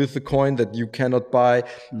store with the coin that you cannot buy,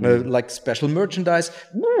 like special merchandise.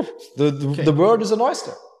 The world is an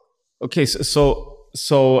oyster. Okay, so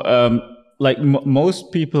like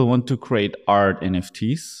most people want to create art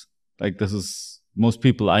NFTs. Like this is most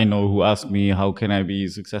people I know who ask me, how can I be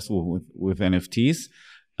successful with NFTs?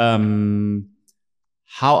 How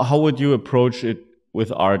would you approach it with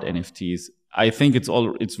art NFTs? I think it's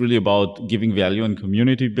really about giving value and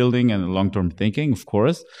community building and long-term thinking, of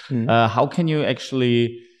course. How can you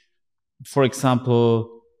actually, for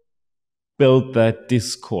example, build that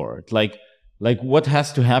Discord? Like what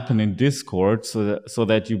has to happen in Discord so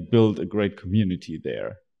that you build a great community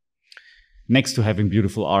there, next to having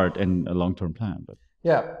beautiful art and a long-term plan? But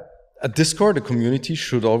yeah, a Discord, a community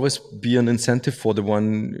should always be an incentive for the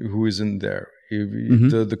one who is in there.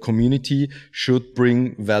 The community should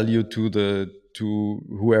bring value to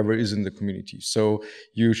whoever is in the community. So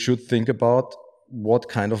you should think about what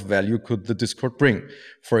kind of value could the Discord bring.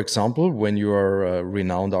 For example, when you are a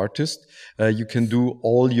renowned artist, you can do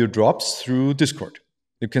all your drops through Discord.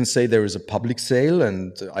 You can say there is a public sale,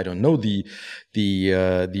 and I don't know, the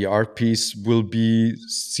art piece will be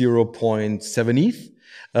 0.7 ETH.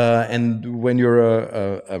 And when you're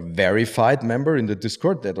a verified member in the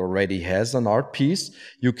Discord that already has an art piece,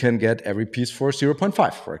 you can get every piece for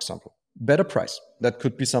 0.5, for example. Better price. That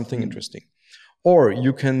could be something interesting. Or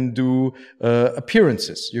you can do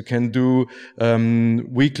appearances. You can do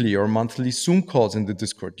weekly or monthly Zoom calls in the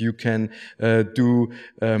Discord. You can do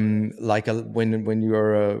like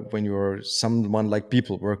when you're someone like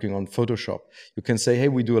people working on Photoshop. You can say, hey,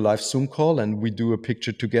 we do a live Zoom call and we do a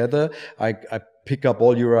picture together. I pick up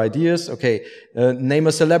all your ideas. Okay, name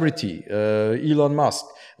a celebrity, Elon Musk.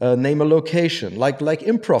 Name a location, like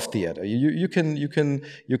improv theater. You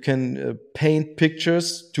can paint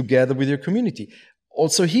pictures together with your community.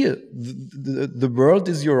 Also here, the world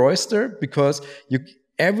is your oyster, because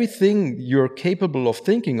everything you're capable of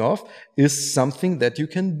thinking of is something that you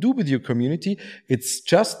can do with your community. It's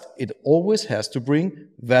just, it always has to bring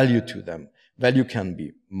value to them. Value can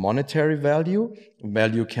be monetary value.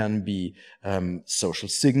 Value can be social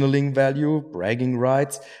signaling value, bragging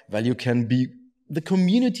rights. Value can be the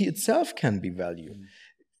community itself can be value.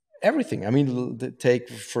 Everything. I mean, take,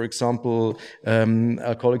 for example,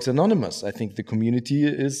 Alcoholics Anonymous. I think the community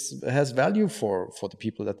has value for the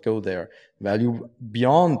people that go there. Value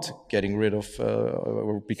beyond getting rid of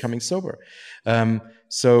or becoming sober.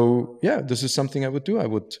 So, yeah, this is something I would do. I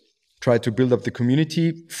would try to build up the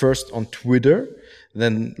community first on Twitter,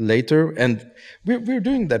 then later. And we're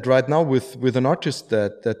doing that right now with an artist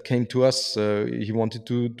that came to us. He wanted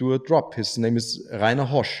to do a drop. His name is Rainer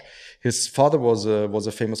Hosch. His father was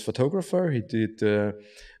a famous photographer. He did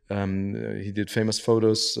famous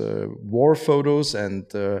photos, war photos, and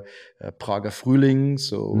Prager Frühling.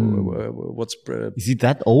 So what's is he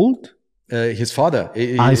that old? His father.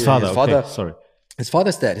 His father. Okay, sorry. His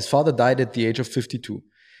father's dead. His father died at the age of 52.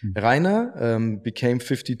 Rainer became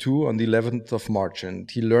 52 on the 11th of March, and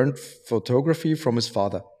he learned photography from his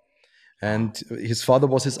father. And his father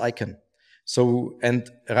was his icon. So, and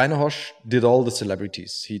Rainer Hosch did all the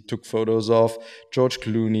celebrities. He took photos of George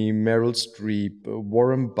Clooney, Meryl Streep,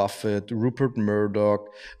 Warren Buffett, Rupert Murdoch,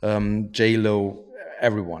 J-Lo,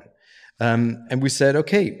 everyone. And we said,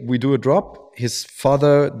 okay, we do a drop. His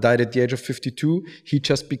father died at the age of 52. He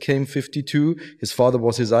just became 52. His father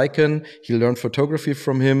was his icon. He learned photography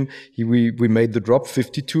from him. We made the drop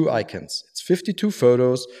 52 icons. It's 52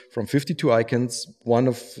 photos from 52 icons. One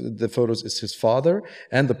of the photos is his father.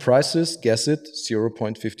 And the price is, guess it,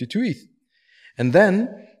 0.52 ETH. And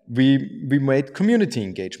then we made community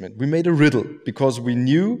engagement. We made a riddle, because we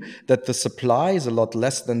knew that the supply is a lot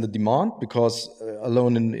less than the demand, because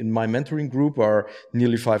alone in my mentoring group are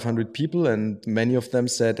nearly 500 people, and many of them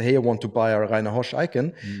said, hey, I want to buy our Rainer Hosch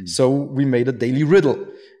icon. So we made a daily riddle.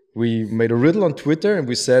 We made a riddle on Twitter, and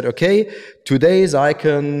we said, okay, today's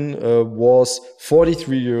icon was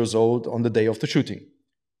 43 years old on the day of the shooting.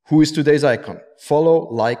 Who is today's icon? Follow,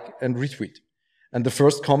 like, and retweet. And the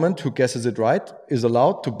first comment who guesses it right is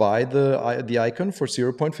allowed to buy the icon for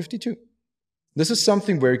 0.52. This is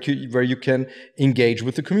something where you can engage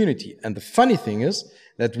with the community. And the funny thing is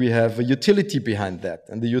that we have a utility behind that.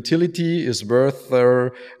 And the utility is worth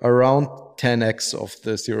around 10x of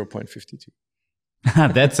the 0.52.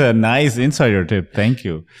 That's a nice insider tip. Thank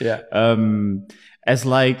you. Yeah. As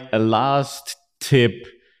like a last tip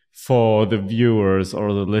for the viewers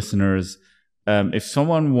or the listeners, if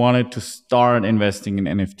someone wanted to start investing in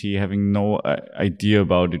NFT, having no idea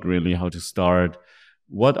about it really, how to start,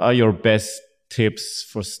 what are your best tips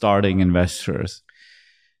for starting investors?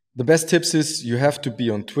 The best tips is you have to be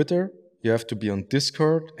on Twitter, you have to be on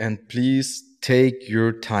Discord, and please take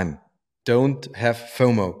your time. Don't have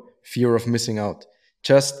FOMO, fear of missing out.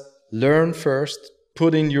 Just learn first,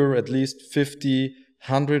 put in your at least 50,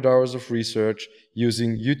 100 hours of research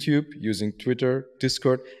using YouTube, using Twitter,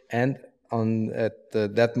 Discord, and at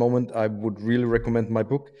that moment, I would really recommend my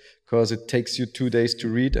book, because it takes you 2 days to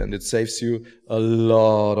read and it saves you a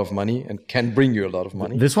lot of money and can bring you a lot of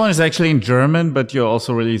money. This one is actually in German, but you're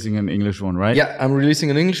also releasing an English one, right? Yeah, I'm releasing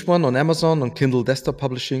an English one on Amazon, on Kindle Desktop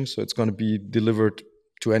Publishing. So it's going to be delivered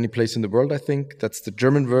to any place in the world, I think. That's the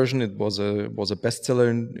German version. It was a bestseller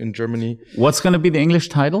in Germany. What's going to be the English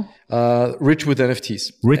title? Rich with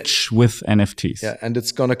NFTs. Rich with NFTs. Yeah, and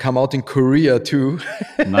it's going to come out in Korea too.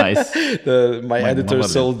 Nice. My editor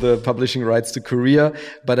sold the publishing rights to Korea,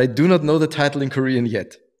 but I do not know the title in Korean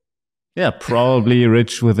yet. Yeah, probably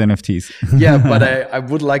Rich with NFTs. Yeah, but I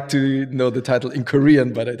would like to know the title in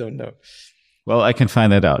Korean, but I don't know. Well, I can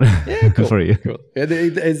find that out Cool. for you. Cool. Yeah,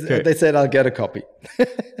 they said I'll get a copy.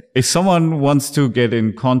 If someone wants to get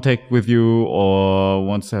in contact with you or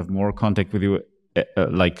wants to have more contact with you,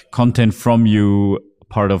 like content from you,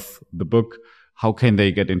 part of the book, how can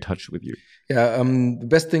they get in touch with you? Yeah, the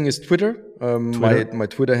best thing is Twitter. My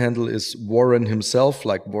Twitter handle is Warren himself,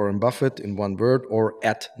 like Warren Buffett in one word, or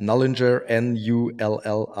at Nullinger,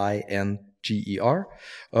 Nullinger.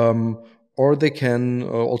 Or they can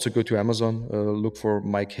also go to Amazon, look for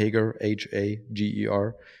Mike Hager,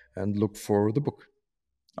 Hager, and look for the book.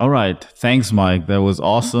 All right. Thanks, Mike. That was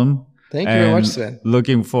awesome. Thank you very much, Sven.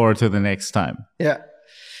 Looking forward to the next time. Yeah.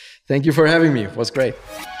 Thank you for having me. It was great.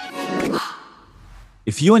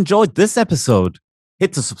 If you enjoyed this episode,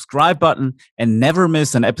 hit the subscribe button and never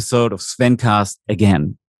miss an episode of Svencast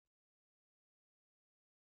again.